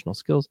developing additional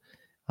skills.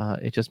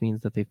 It just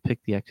means that they've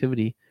picked the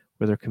activity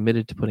where they're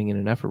committed to putting in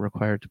an effort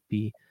required to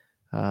be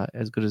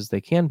as good as they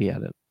can be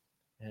at it.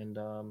 And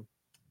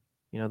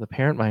the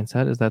parent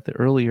mindset is that the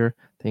earlier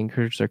they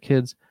encourage their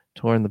kids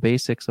to learn the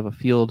basics of a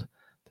field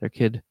their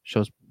kid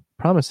shows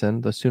promise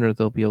in, the sooner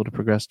they'll be able to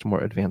progress to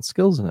more advanced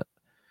skills in it.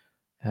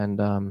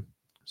 And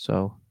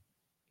so,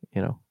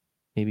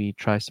 maybe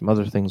try some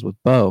other things with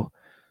Bo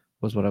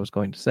was what I was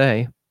going to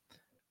say.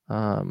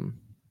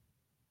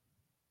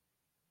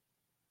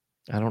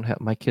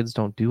 My kids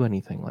don't do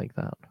anything like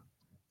that.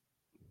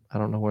 I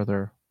don't know where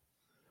they're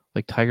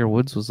like. Tiger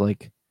Woods was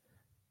like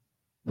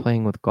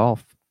playing with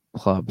golf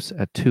clubs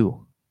at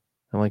 2,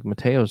 and like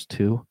Mateo's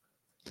 2.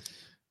 I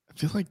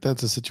feel like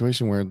that's a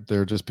situation where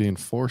they're just being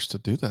forced to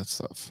do that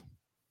stuff.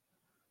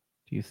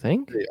 Do you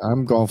think? Hey,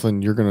 I'm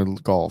golfing. You're going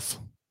to golf.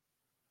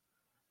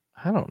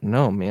 I don't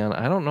know, man.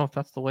 I don't know if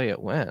that's the way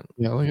it went.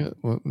 Yeah, look at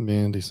what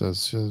Mandy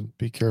says. She says,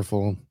 be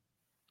careful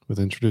with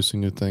introducing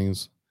new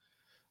things.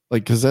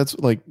 Like, because that's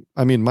like,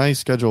 I mean, my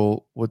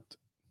schedule with,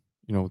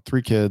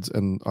 3 kids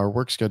and our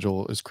work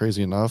schedule is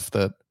crazy enough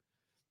that,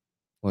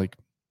 like,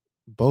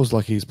 Bo's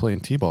lucky he's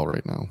playing T-ball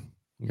right now.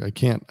 Like, I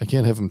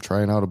can't have him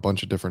trying out a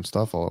bunch of different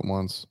stuff all at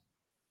once.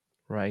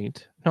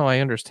 Right. No, I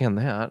understand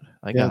that.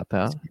 I got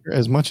that.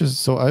 As much as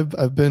so,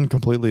 I've been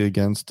completely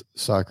against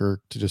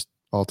soccer to just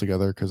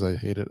altogether because I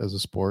hate it as a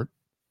sport.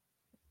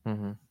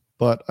 Mm-hmm.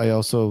 But I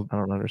also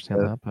don't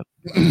understand that. But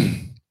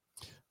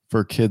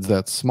for kids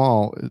that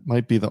small, it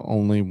might be the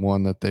only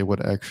one that they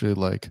would actually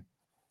like,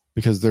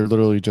 because they're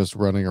literally just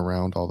running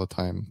around all the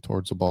time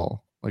towards a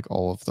ball, like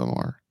all of them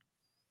are.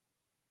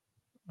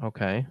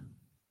 Okay.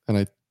 And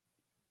I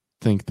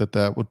think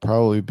that would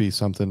probably be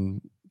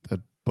something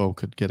that Bo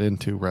could get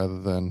into rather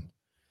than,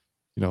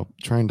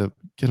 trying to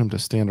get him to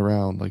stand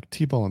around. Like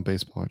T-ball and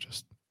baseball are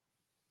just,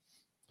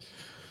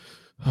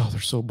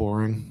 they're so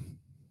boring.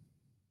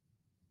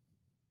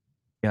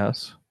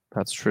 Yes,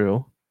 that's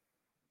true.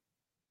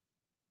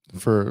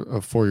 For a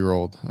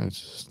 4-year-old,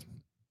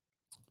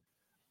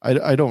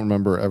 I don't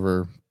remember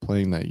ever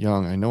playing that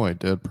young. I know I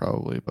did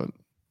probably, but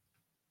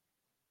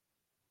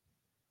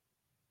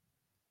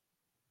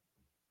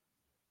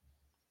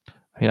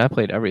I mean, I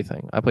played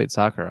everything. I played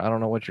soccer. I don't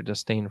know what your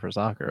disdain for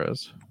soccer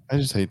is. I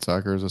just hate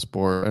soccer as a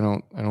sport. I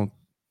don't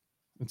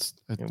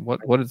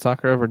What did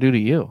soccer ever do to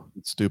you?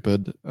 It's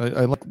stupid.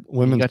 I like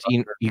women's.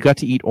 You got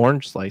to eat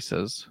orange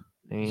slices.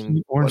 I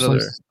mean, orange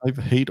slices. I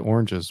hate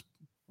oranges.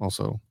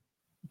 Also,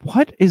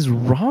 what is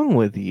wrong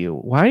with you?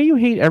 Why do you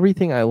hate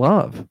everything I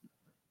love?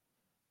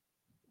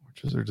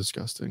 oranges are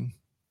disgusting.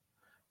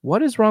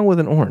 What is wrong with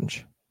an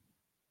orange?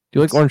 Do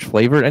you like orange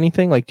flavored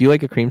anything? Like, do you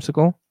like a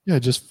creamsicle? Yeah, I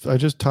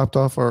just topped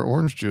off our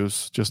orange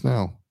juice just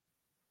now.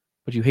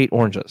 But you hate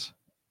oranges.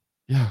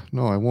 Yeah,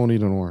 no, I won't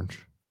eat an orange.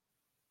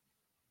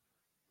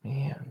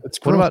 Man, it's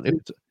what gross. about if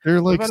They're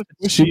like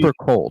it's super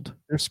cold?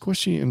 They're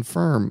squishy and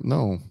firm.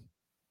 No.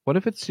 What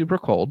if it's super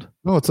cold?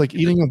 No, it's like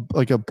eating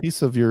a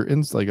piece of your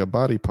like a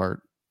body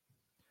part.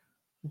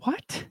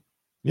 What?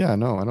 Yeah,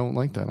 no, I don't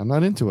like that. I'm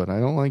not into it. I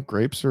don't like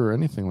grapes or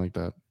anything like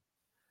that.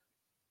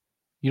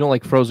 You don't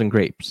like frozen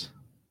grapes?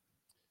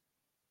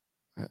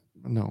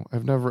 No,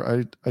 I've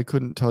never. I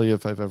couldn't tell you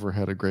if I've ever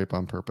had a grape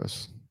on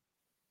purpose.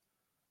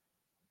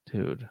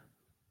 Dude,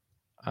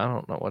 I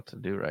don't know what to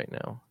do right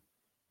now.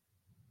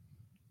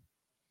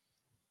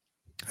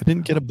 I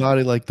didn't get a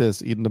body like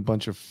this eating a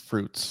bunch of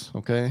fruits,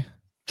 okay?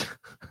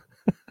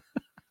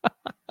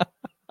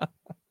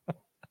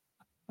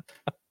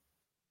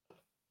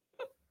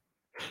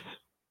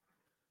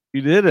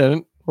 You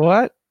didn't?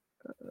 What?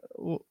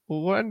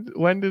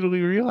 When did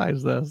we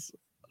realize this?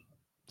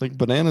 Like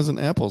bananas and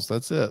apples.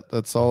 That's it.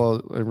 That's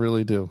all I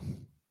really do.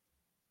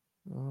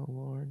 Oh,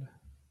 Lord.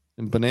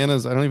 And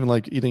bananas, I don't even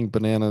like eating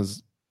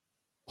bananas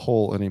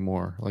whole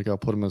anymore. Like I'll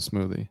put them in a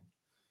smoothie.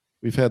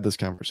 We've had this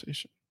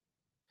conversation.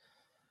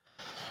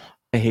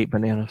 I hate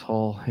bananas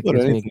whole. It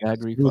gives me a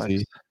gag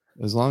reflex.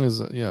 As long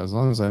as I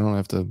don't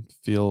have to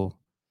feel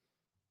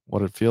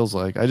what it feels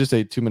like. I just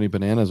ate too many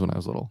bananas when I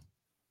was little.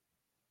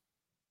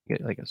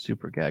 Get like a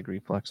super gag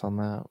reflex on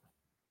that.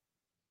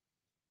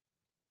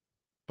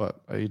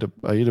 But I eat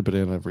a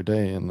banana every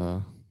day in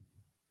a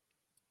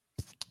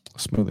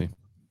smoothie.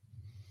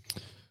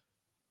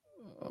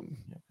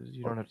 Because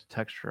you don't have to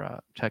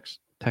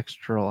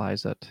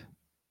texturalize it.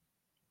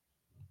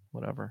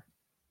 Whatever.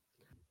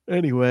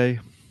 Anyway,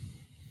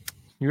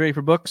 you ready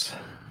for books?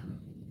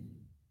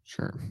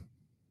 Sure.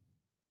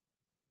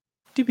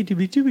 Doobie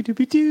doobie doobie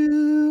doobie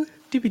doo.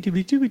 Doobie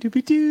doobie doobie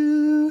doobie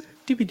doo.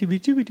 Doobie doobie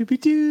doobie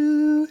doobie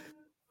doo.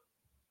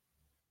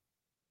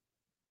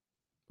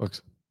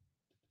 Books.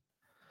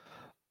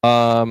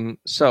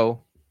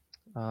 So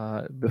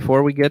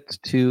before we get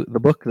to the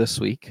book this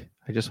week,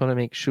 I just want to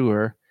make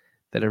sure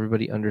that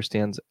everybody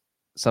understands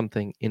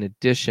something in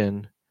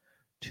addition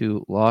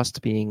to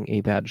Lost being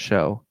a bad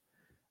show.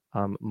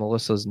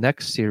 Melissa's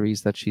next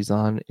series that she's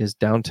on is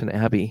Downton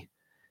Abbey,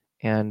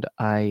 and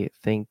I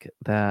think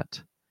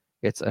that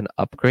it's an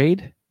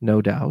upgrade,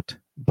 no doubt,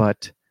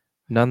 but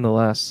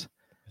nonetheless,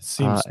 it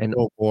seems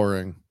so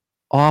boring.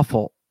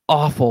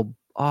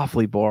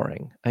 Awfully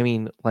boring. I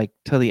mean, like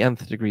to the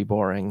nth degree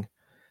boring.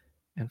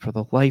 And for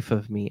the life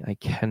of me, I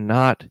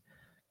cannot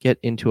get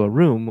into a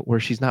room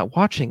where she's not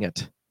watching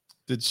it.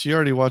 Did she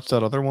already watch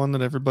that other one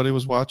that everybody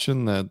was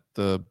watching? That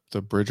the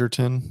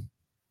Bridgerton?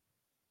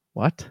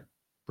 What?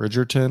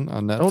 Bridgerton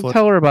on Netflix? Don't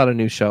tell her about a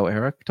new show,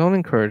 Eric. Don't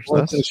encourage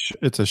this.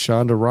 It's a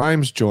Shonda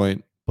Rhimes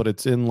joint, but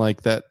it's in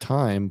like that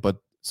time. But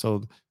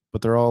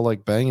they're all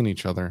like banging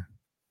each other.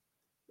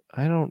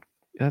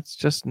 That's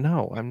just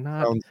no. I'm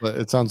not.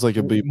 It sounds like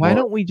it'd be. Why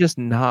don't we just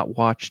not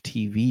watch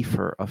TV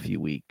for a few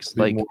weeks?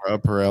 Like more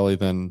up her alley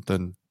than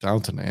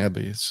Downton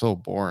Abbey. It's so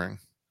boring.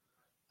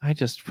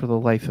 For the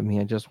life of me,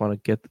 I just want to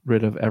get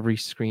rid of every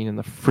screen in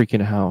the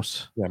freaking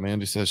house. Yeah,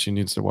 Mandy says she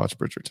needs to watch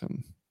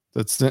Bridgerton.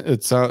 It's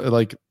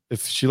like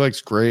if she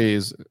likes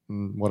Grey's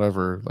and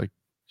whatever, like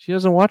she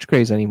doesn't watch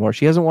Grey's anymore.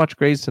 She hasn't watched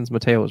Grey's since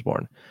Mateo was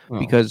born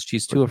because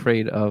she's too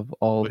afraid of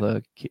all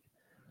the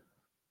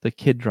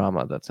kid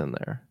drama that's in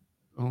there.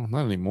 Oh,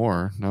 not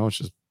anymore. Now it's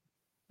just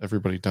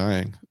everybody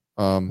dying.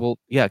 Well,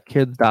 yeah,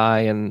 kids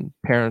die and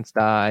parents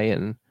die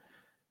and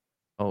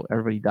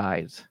everybody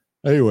dies.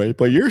 Anyway,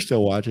 but you're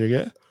still watching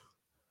it.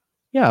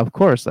 Yeah, of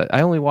course.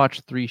 I only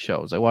watch 3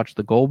 shows. I watch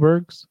The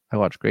Goldbergs, I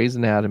watch Grey's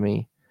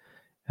Anatomy,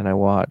 and I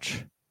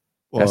watch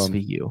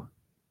SVU.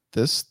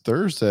 This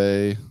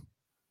Thursday,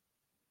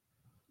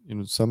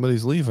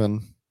 somebody's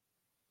leaving.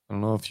 I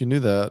don't know if you knew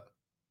that.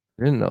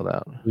 I didn't know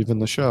that. Leaving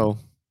the show.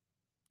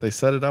 They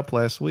set it up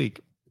last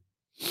week.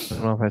 I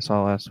don't know if I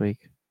saw last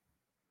week.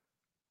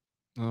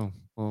 Oh,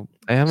 well.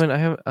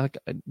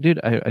 Dude,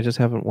 I just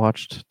haven't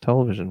watched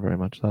television very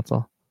much. That's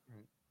all.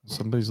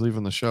 Somebody's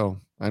leaving the show.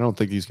 I don't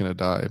think he's going to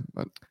die,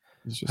 but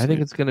I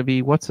think it's going to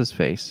be what's his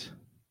face.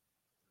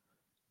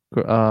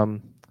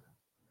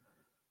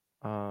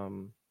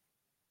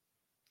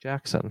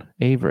 Jackson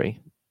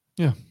Avery.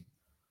 Yeah.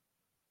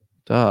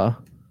 Duh.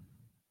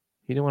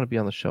 He didn't want to be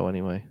on the show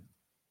anyway.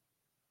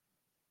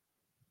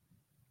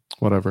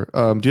 Whatever.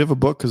 Do you have a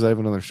book? Because I have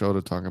another show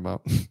to talk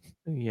about.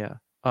 Yeah.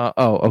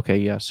 Okay.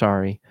 Yeah.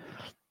 Sorry.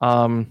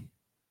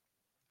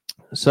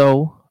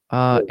 So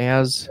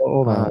as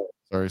hold on.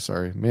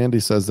 Sorry. Mandy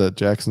says that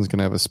Jackson's going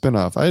to have a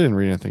spinoff. I didn't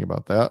read anything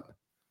about that.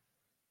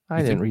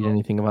 I didn't read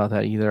anything about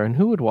that either. And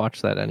who would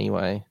watch that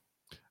anyway?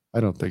 I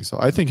don't think so.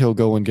 I think he'll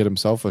go and get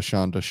himself a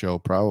Shonda show,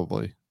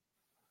 probably.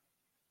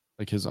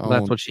 Like his own.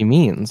 That's what she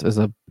means. Is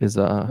a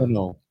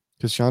No,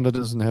 because Shonda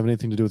doesn't have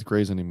anything to do with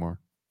Grey's anymore.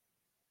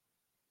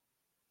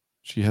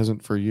 She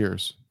hasn't for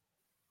years.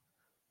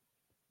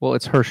 Well,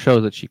 it's her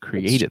show that she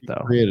created, She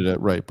though. created it,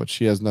 right? But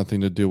she has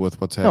nothing to do with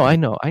what's No,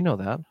 happening. I know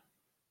that.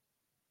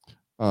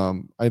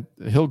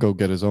 He'll go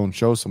get his own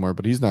show somewhere,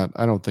 but he's not.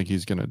 I don't think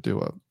he's going to do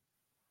a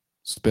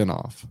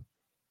spin-off.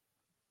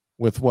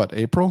 With what,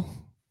 April?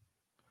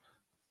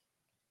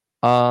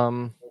 I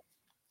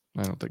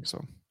don't think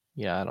so.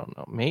 Yeah, I don't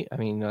know. I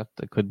mean, that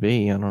could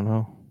be. I don't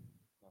know.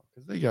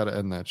 Because they got to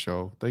end that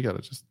show. They got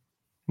to just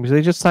Because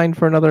they just signed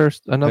for another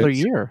Right.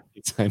 year.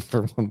 sign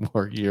for one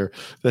more year.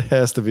 That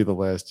has to be the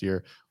last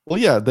year. Well,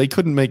 yeah, they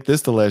couldn't make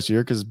this the last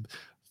year because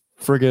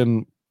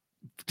friggin'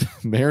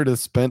 Meredith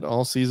spent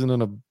all season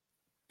in a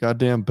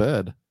goddamn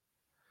bed.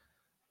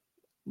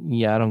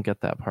 Yeah, I don't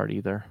get that part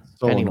either.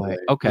 So Anyway,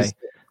 annoying. okay. It's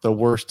the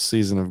worst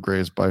season of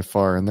Grey's by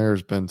far, and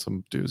there's been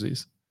some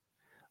doozies.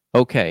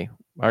 Okay.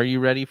 Are you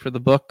ready for the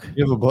book?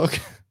 You have a book?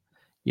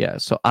 Yeah.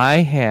 So I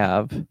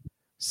have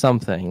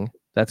something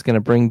that's going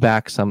to bring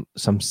back some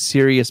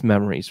serious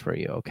memories for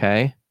you.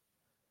 Okay.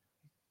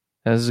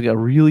 And this is a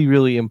really,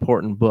 really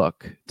important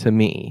book to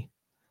me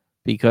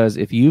because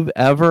if you've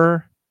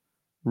ever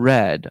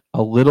read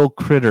a Little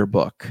Critter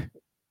book,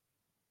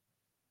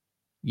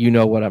 you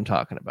know what I'm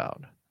talking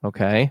about.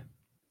 Okay.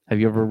 Have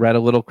you ever read a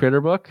Little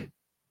Critter book?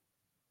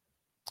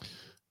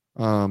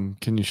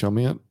 Can you show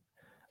me it?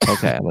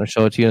 Okay, I'm going to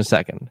show it to you in a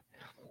second.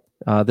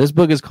 This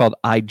book is called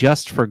I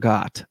Just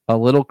Forgot, a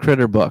Little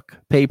Critter book,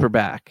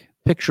 paperback,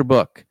 picture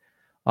book,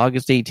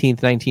 August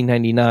 18th,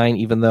 1999,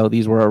 even though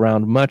these were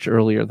around much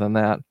earlier than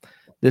that.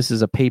 This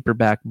is a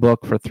paperback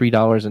book for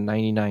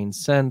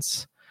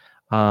 $3.99.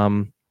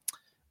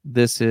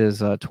 This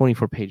is a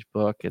 24-page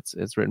book.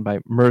 It's written by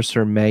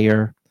Mercer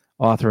Mayer,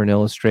 author and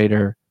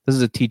illustrator. This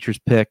is a teacher's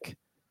pick.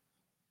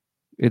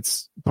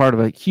 It's part of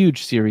a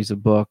huge series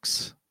of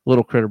books,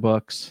 Little Critter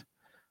books.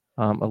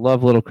 I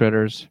love Little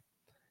Critters.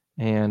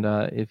 And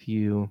if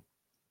you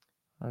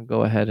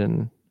go ahead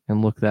and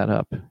look that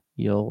up,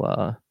 you'll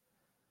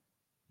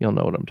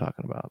know what I'm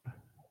talking about.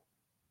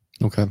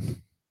 Okay.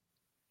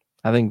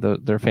 I think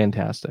they're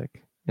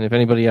fantastic. And if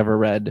anybody ever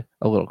read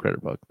a Little Critter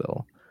book,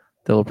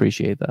 they'll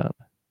appreciate that.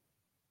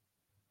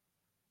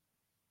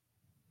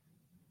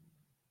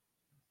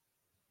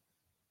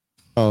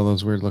 Oh,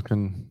 those weird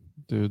looking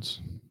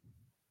dudes.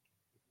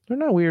 They're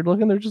not weird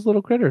looking. They're just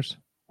little critters.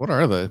 What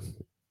are they?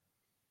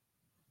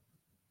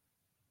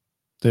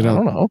 They I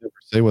don't don't know.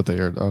 say what they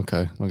are.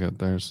 Okay, look at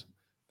there's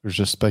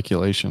just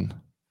speculation.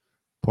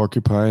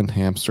 Porcupine,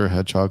 hamster,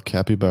 hedgehog,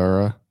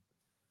 capybara,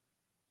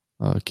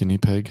 guinea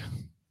pig.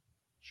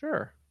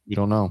 Sure. You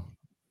don't know.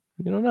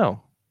 You don't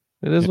know.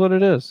 It is what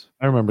it is.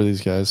 I remember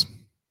these guys.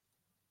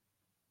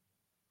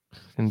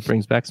 And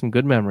brings back some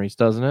good memories,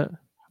 doesn't it?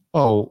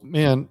 Oh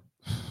man.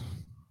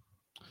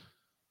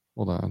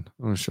 Hold on.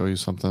 I'm going to show you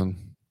something.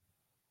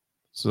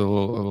 It's a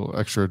little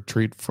extra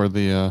treat for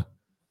the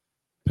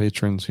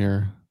patrons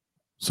here.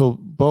 So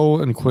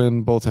Bo and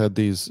Quinn both had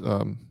these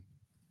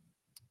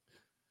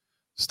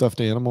stuffed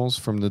animals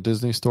from the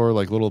Disney store,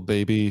 like little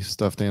baby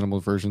stuffed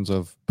animal versions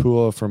of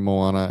Pua from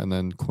Moana, and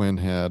then Quinn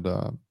had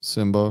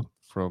Simba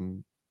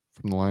from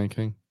The Lion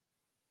King.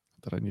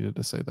 That I needed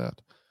to say that.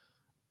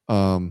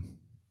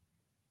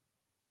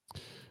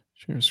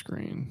 Share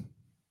screen.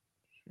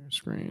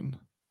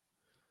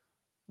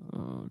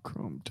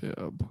 Chrome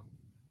tab.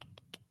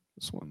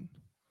 This one.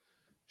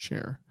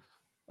 Share.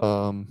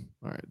 All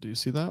right. Do you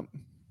see that?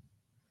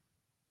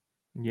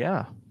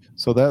 Yeah.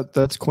 So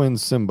that's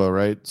Quinn's Simba,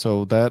 right?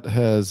 So that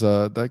has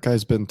that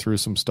guy's been through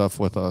some stuff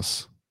with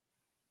us.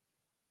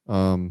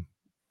 Got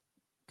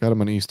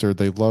him on Easter.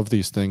 They love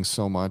these things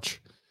so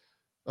much.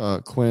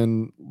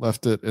 Quinn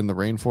left it in the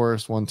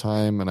rainforest one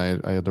time, and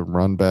I had to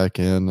run back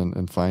in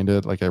and find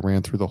it. Like I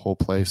ran through the whole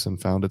place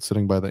and found it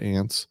sitting by the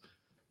ants.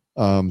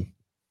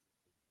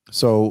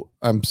 So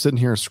I'm sitting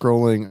here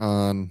scrolling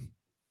on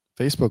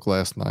Facebook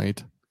last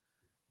night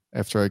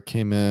after I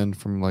came in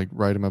from like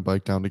riding my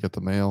bike down to get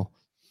the mail.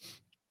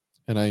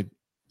 And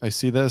I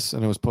see this,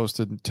 and it was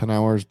posted 10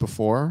 hours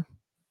before.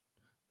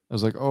 I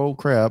was like, oh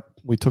crap,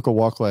 we took a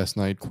walk last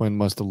night. Quinn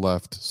must have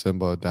left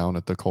Simba down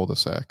at the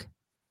cul-de-sac.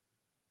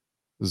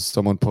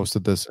 Someone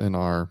posted this in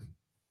our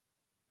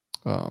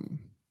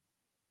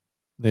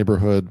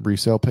neighborhood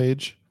resale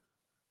page.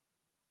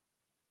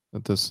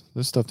 That this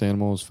stuffed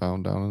animal was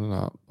found down in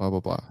the blah blah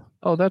blah.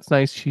 Oh, that's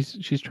nice.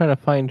 She's trying to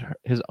find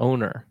his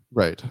owner.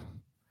 Right.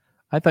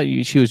 I thought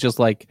she was just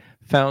like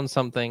found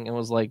something and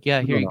was like, yeah,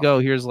 here you go.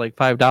 Here's like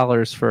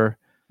 $5 for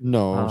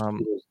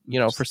No.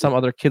 for some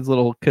other kid's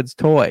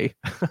toy.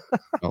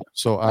 No.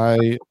 So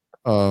I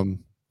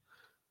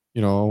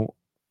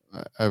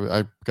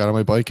I got on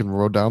my bike and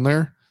rode down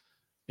there,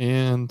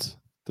 and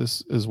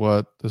this is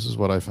what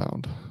I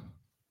found.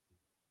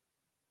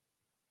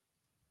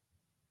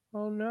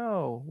 Oh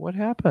no, what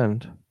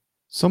happened?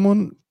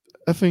 Someone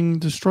effing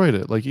destroyed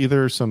it. Like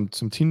either some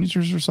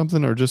teenagers or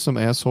something, or just some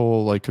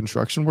asshole like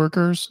construction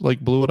workers like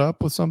blew it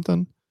up with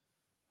something.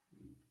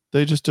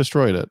 They just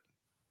destroyed it,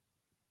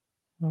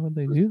 Why would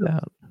they do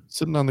that?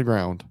 sitting on the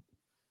ground.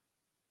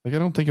 Like, I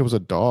don't think it was a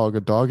dog.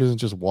 A dog isn't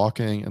just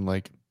walking and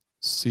like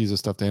sees a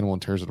stuffed animal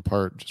and tears it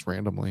apart just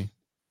randomly.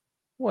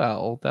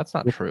 Well, that's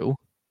not true.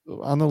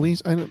 On the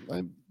leash, I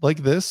like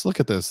this. Look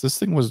at this. This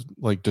thing was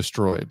like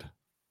destroyed.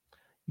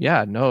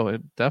 Yeah, no,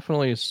 it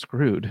definitely is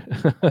screwed.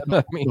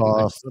 I mean, Off.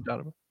 there's no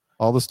doubt about it.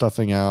 All the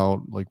stuffing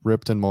out, like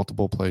ripped in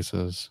multiple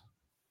places.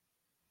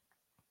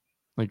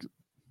 Like,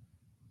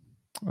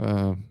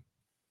 so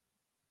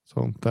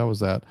that was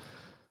that.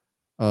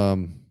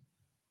 So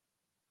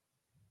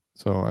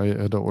I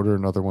had to order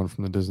another one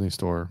from the Disney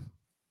store,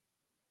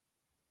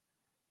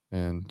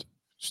 and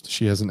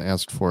she hasn't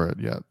asked for it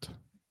yet.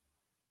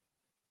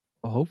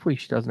 Well, hopefully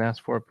she doesn't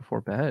ask for it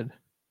before bed.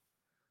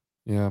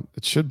 Yeah,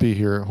 it should be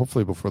here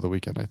hopefully before the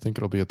weekend. I think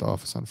it'll be at the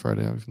office on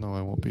Friday, even though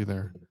I won't be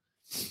there.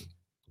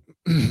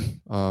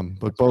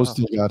 But Bo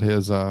still got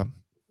his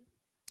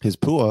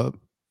PUA,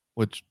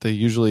 which they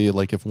usually,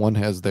 like, if one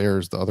has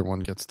theirs, the other one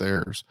gets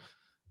theirs.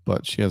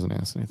 But she hasn't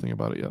asked anything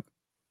about it yet.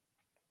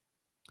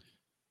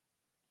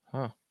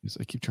 Huh.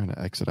 I keep trying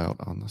to exit out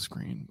on the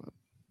screen, but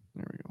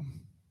there we go.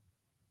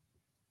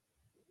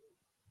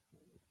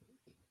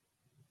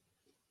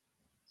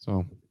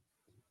 So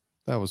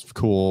that was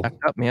cool. Back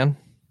up, man.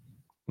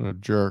 What a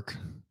jerk.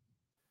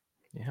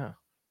 Yeah.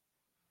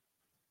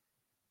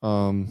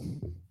 Also,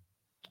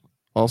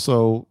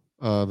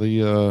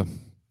 my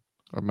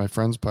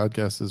friend's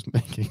podcast is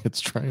making its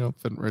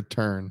triumphant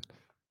return.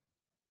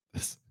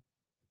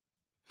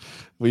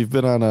 We've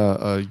been on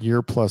a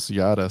year plus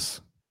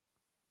hiatus.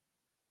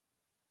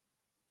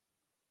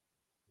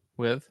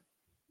 With?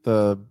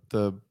 The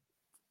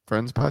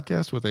Friends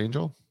podcast with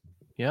Angel.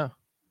 Yeah.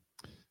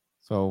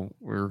 So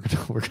we're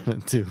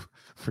gonna do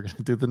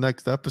the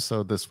next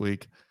episode this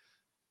week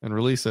and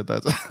release it.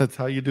 That's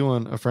how you do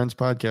on a Friends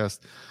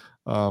podcast.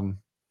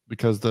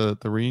 Because the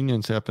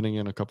reunion's happening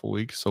in a couple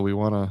weeks, so we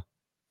want to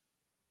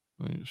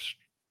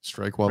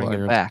strike while the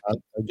iron's hot,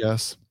 I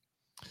guess.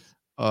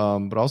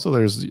 But also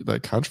there's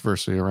that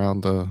controversy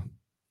around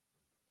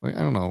I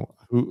don't know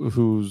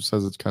who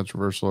says it's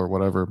controversial or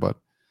whatever, but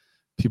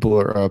people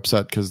are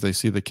upset because they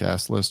see the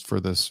cast list for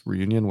this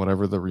reunion,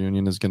 whatever the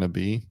reunion is going to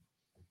be,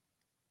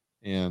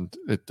 and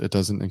it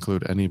doesn't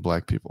include any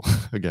Black people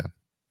again.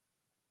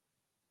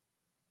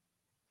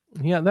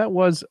 Yeah, that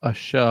was a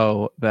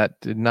show that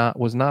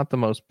was not the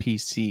most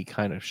PC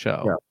kind of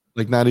show. Yeah.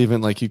 Like, not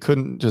even, like, you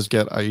couldn't just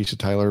get Aisha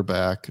Tyler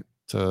back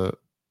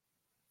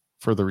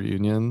for the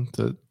reunion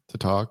to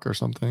talk or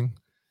something,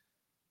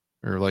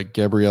 or like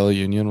Gabriella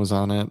Union was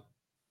on it.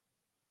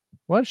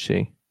 Was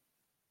she?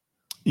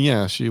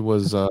 Yeah, she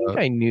was. I think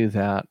I knew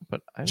that,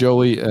 but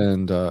Joey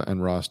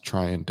and Ross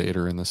try and date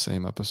her in the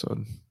same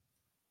episode.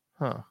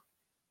 Huh.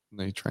 And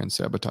they try and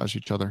sabotage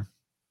each other.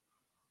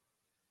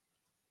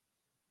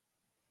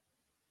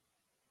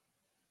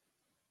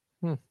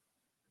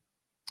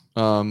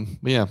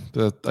 Yeah,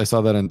 I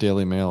saw that on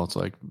Daily Mail. It's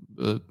like,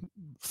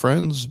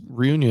 Friends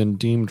reunion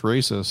deemed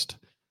racist.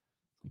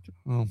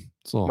 Well,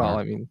 it's a little hard.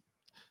 I mean,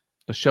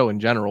 the show in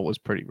general was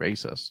pretty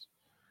racist.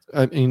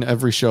 I mean,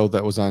 every show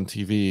that was on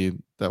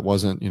TV that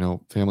wasn't,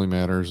 Family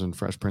Matters and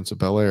Fresh Prince of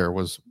Bel-Air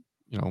was,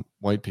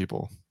 white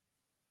people.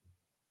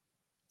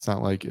 It's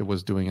not like it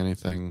was doing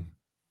anything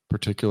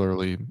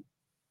particularly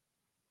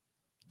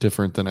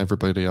different than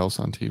everybody else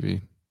on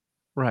TV.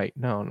 Right.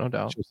 No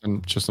doubt.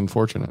 Just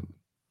unfortunate.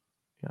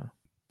 Yeah.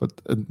 But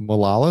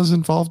Malala's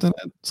involved in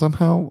it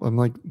somehow. I'm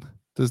like,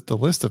 the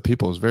list of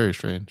people is very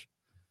strange.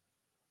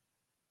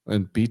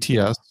 And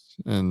BTS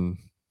and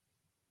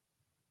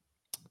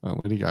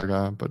Lady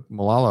Gaga, but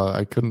Malala,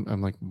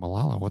 I'm like,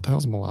 Malala, what the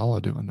hell's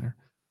Malala doing there?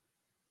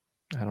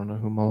 I don't know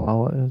who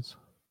Malala is.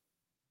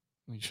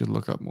 You should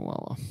look up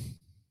Malala.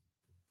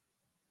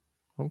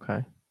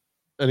 Okay.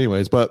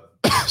 Anyways, but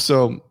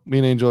so me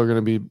and Angel are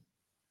going to be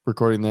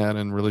recording that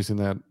and releasing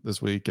that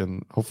this week,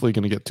 and hopefully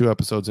going to get 2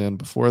 episodes in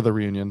before the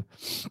reunion.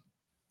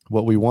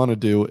 What we want to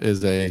do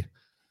is a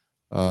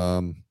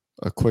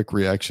quick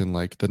reaction,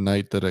 like the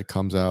night that it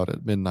comes out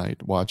at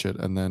midnight, watch it,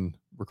 and then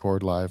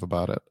record live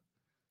about it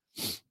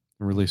and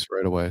release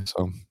right away.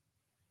 So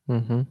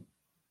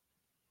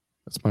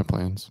that's my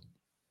plans.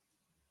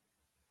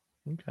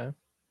 Okay.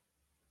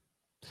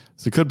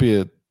 So it could be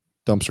a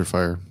dumpster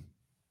fire.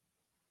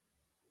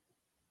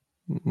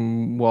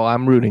 Well,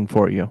 I'm rooting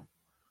for you.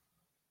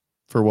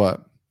 For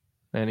what?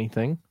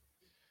 Anything?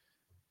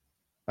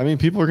 I mean,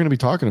 people are going to be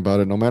talking about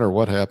it no matter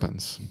what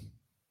happens.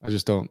 I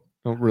just don't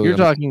really. You're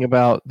talking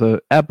about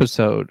the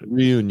episode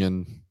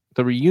reunion.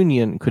 The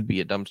reunion could be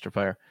a dumpster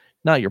fire,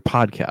 not your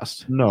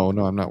podcast. No,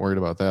 I'm not worried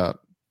about that.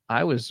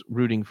 I was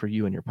rooting for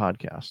you and your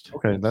podcast.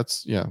 Okay,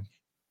 yeah.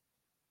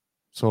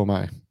 So am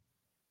I.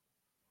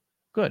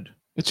 Good.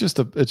 It's just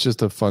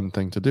a fun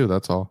thing to do.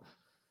 That's all.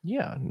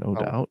 Yeah, no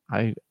doubt.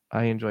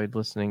 I enjoyed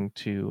listening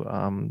to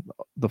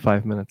the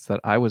 5 minutes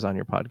that I was on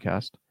your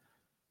podcast.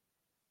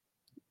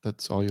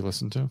 That's all you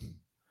listen to?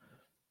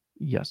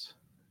 Yes.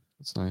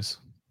 That's nice.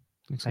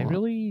 Thanks a lot. I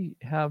really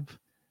have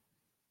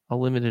a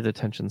limited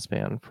attention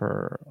span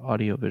for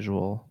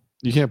audiovisual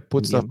You can't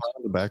put stuff games. on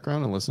in the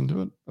background and listen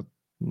to it.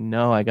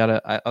 No,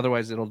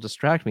 otherwise it'll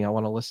distract me. I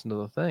want to listen to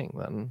the thing.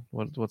 Then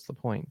what's the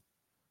point?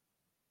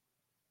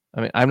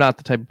 I mean, I'm not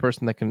the type of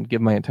person that can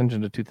give my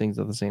attention to two things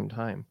at the same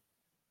time.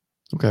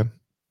 Okay.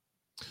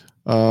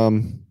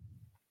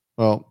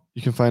 Well,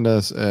 you can find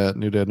us at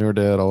New Dad Newer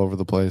Dad all over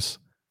the place.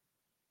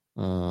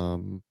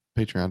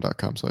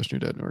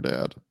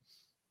 Patreon.com/NewDadNewerDad.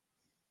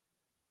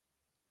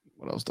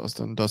 What else,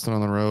 Dustin? Dustin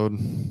on the Road.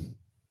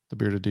 The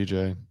Bearded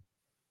DJ.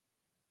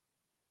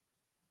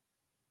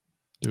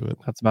 Do it.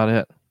 That's about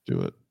it.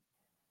 Do it.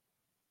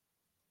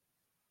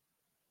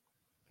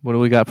 What do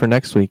we got for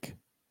next week?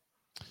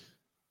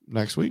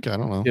 Next week? I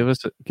don't know. Give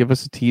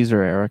us a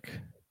teaser, Eric.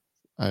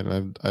 I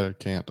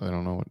can't. I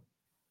don't know what.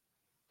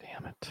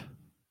 Damn it.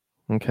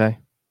 Okay.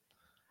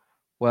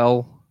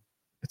 Well,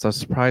 it's a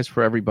surprise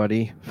for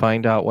everybody.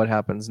 Find out what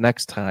happens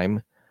next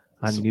time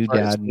on New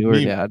Surprise Dad, for Newer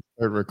me Dad.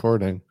 Start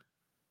recording.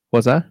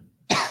 What's that?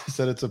 He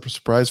said it's a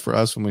surprise for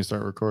us when we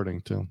start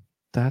recording too.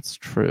 That's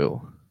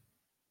true.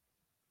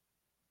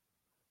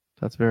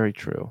 That's very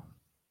true.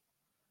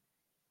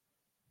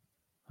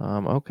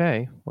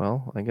 Okay.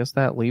 Well, I guess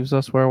that leaves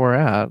us where we're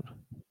at.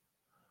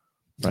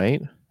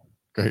 Right?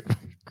 Great.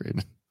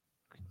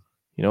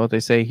 You know what they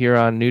say here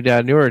on New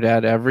Dad, Newer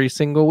Dad every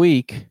single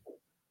week,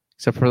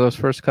 except for those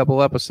first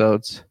couple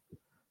episodes.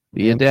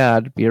 Be a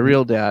dad. Be a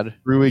real dad.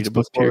 3 weeks Read a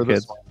book to your before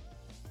this kids. one.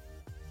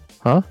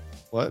 Huh?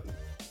 What?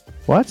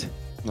 What?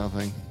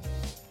 Nothing.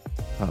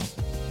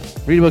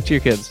 Read a book to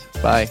your kids.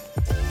 Bye.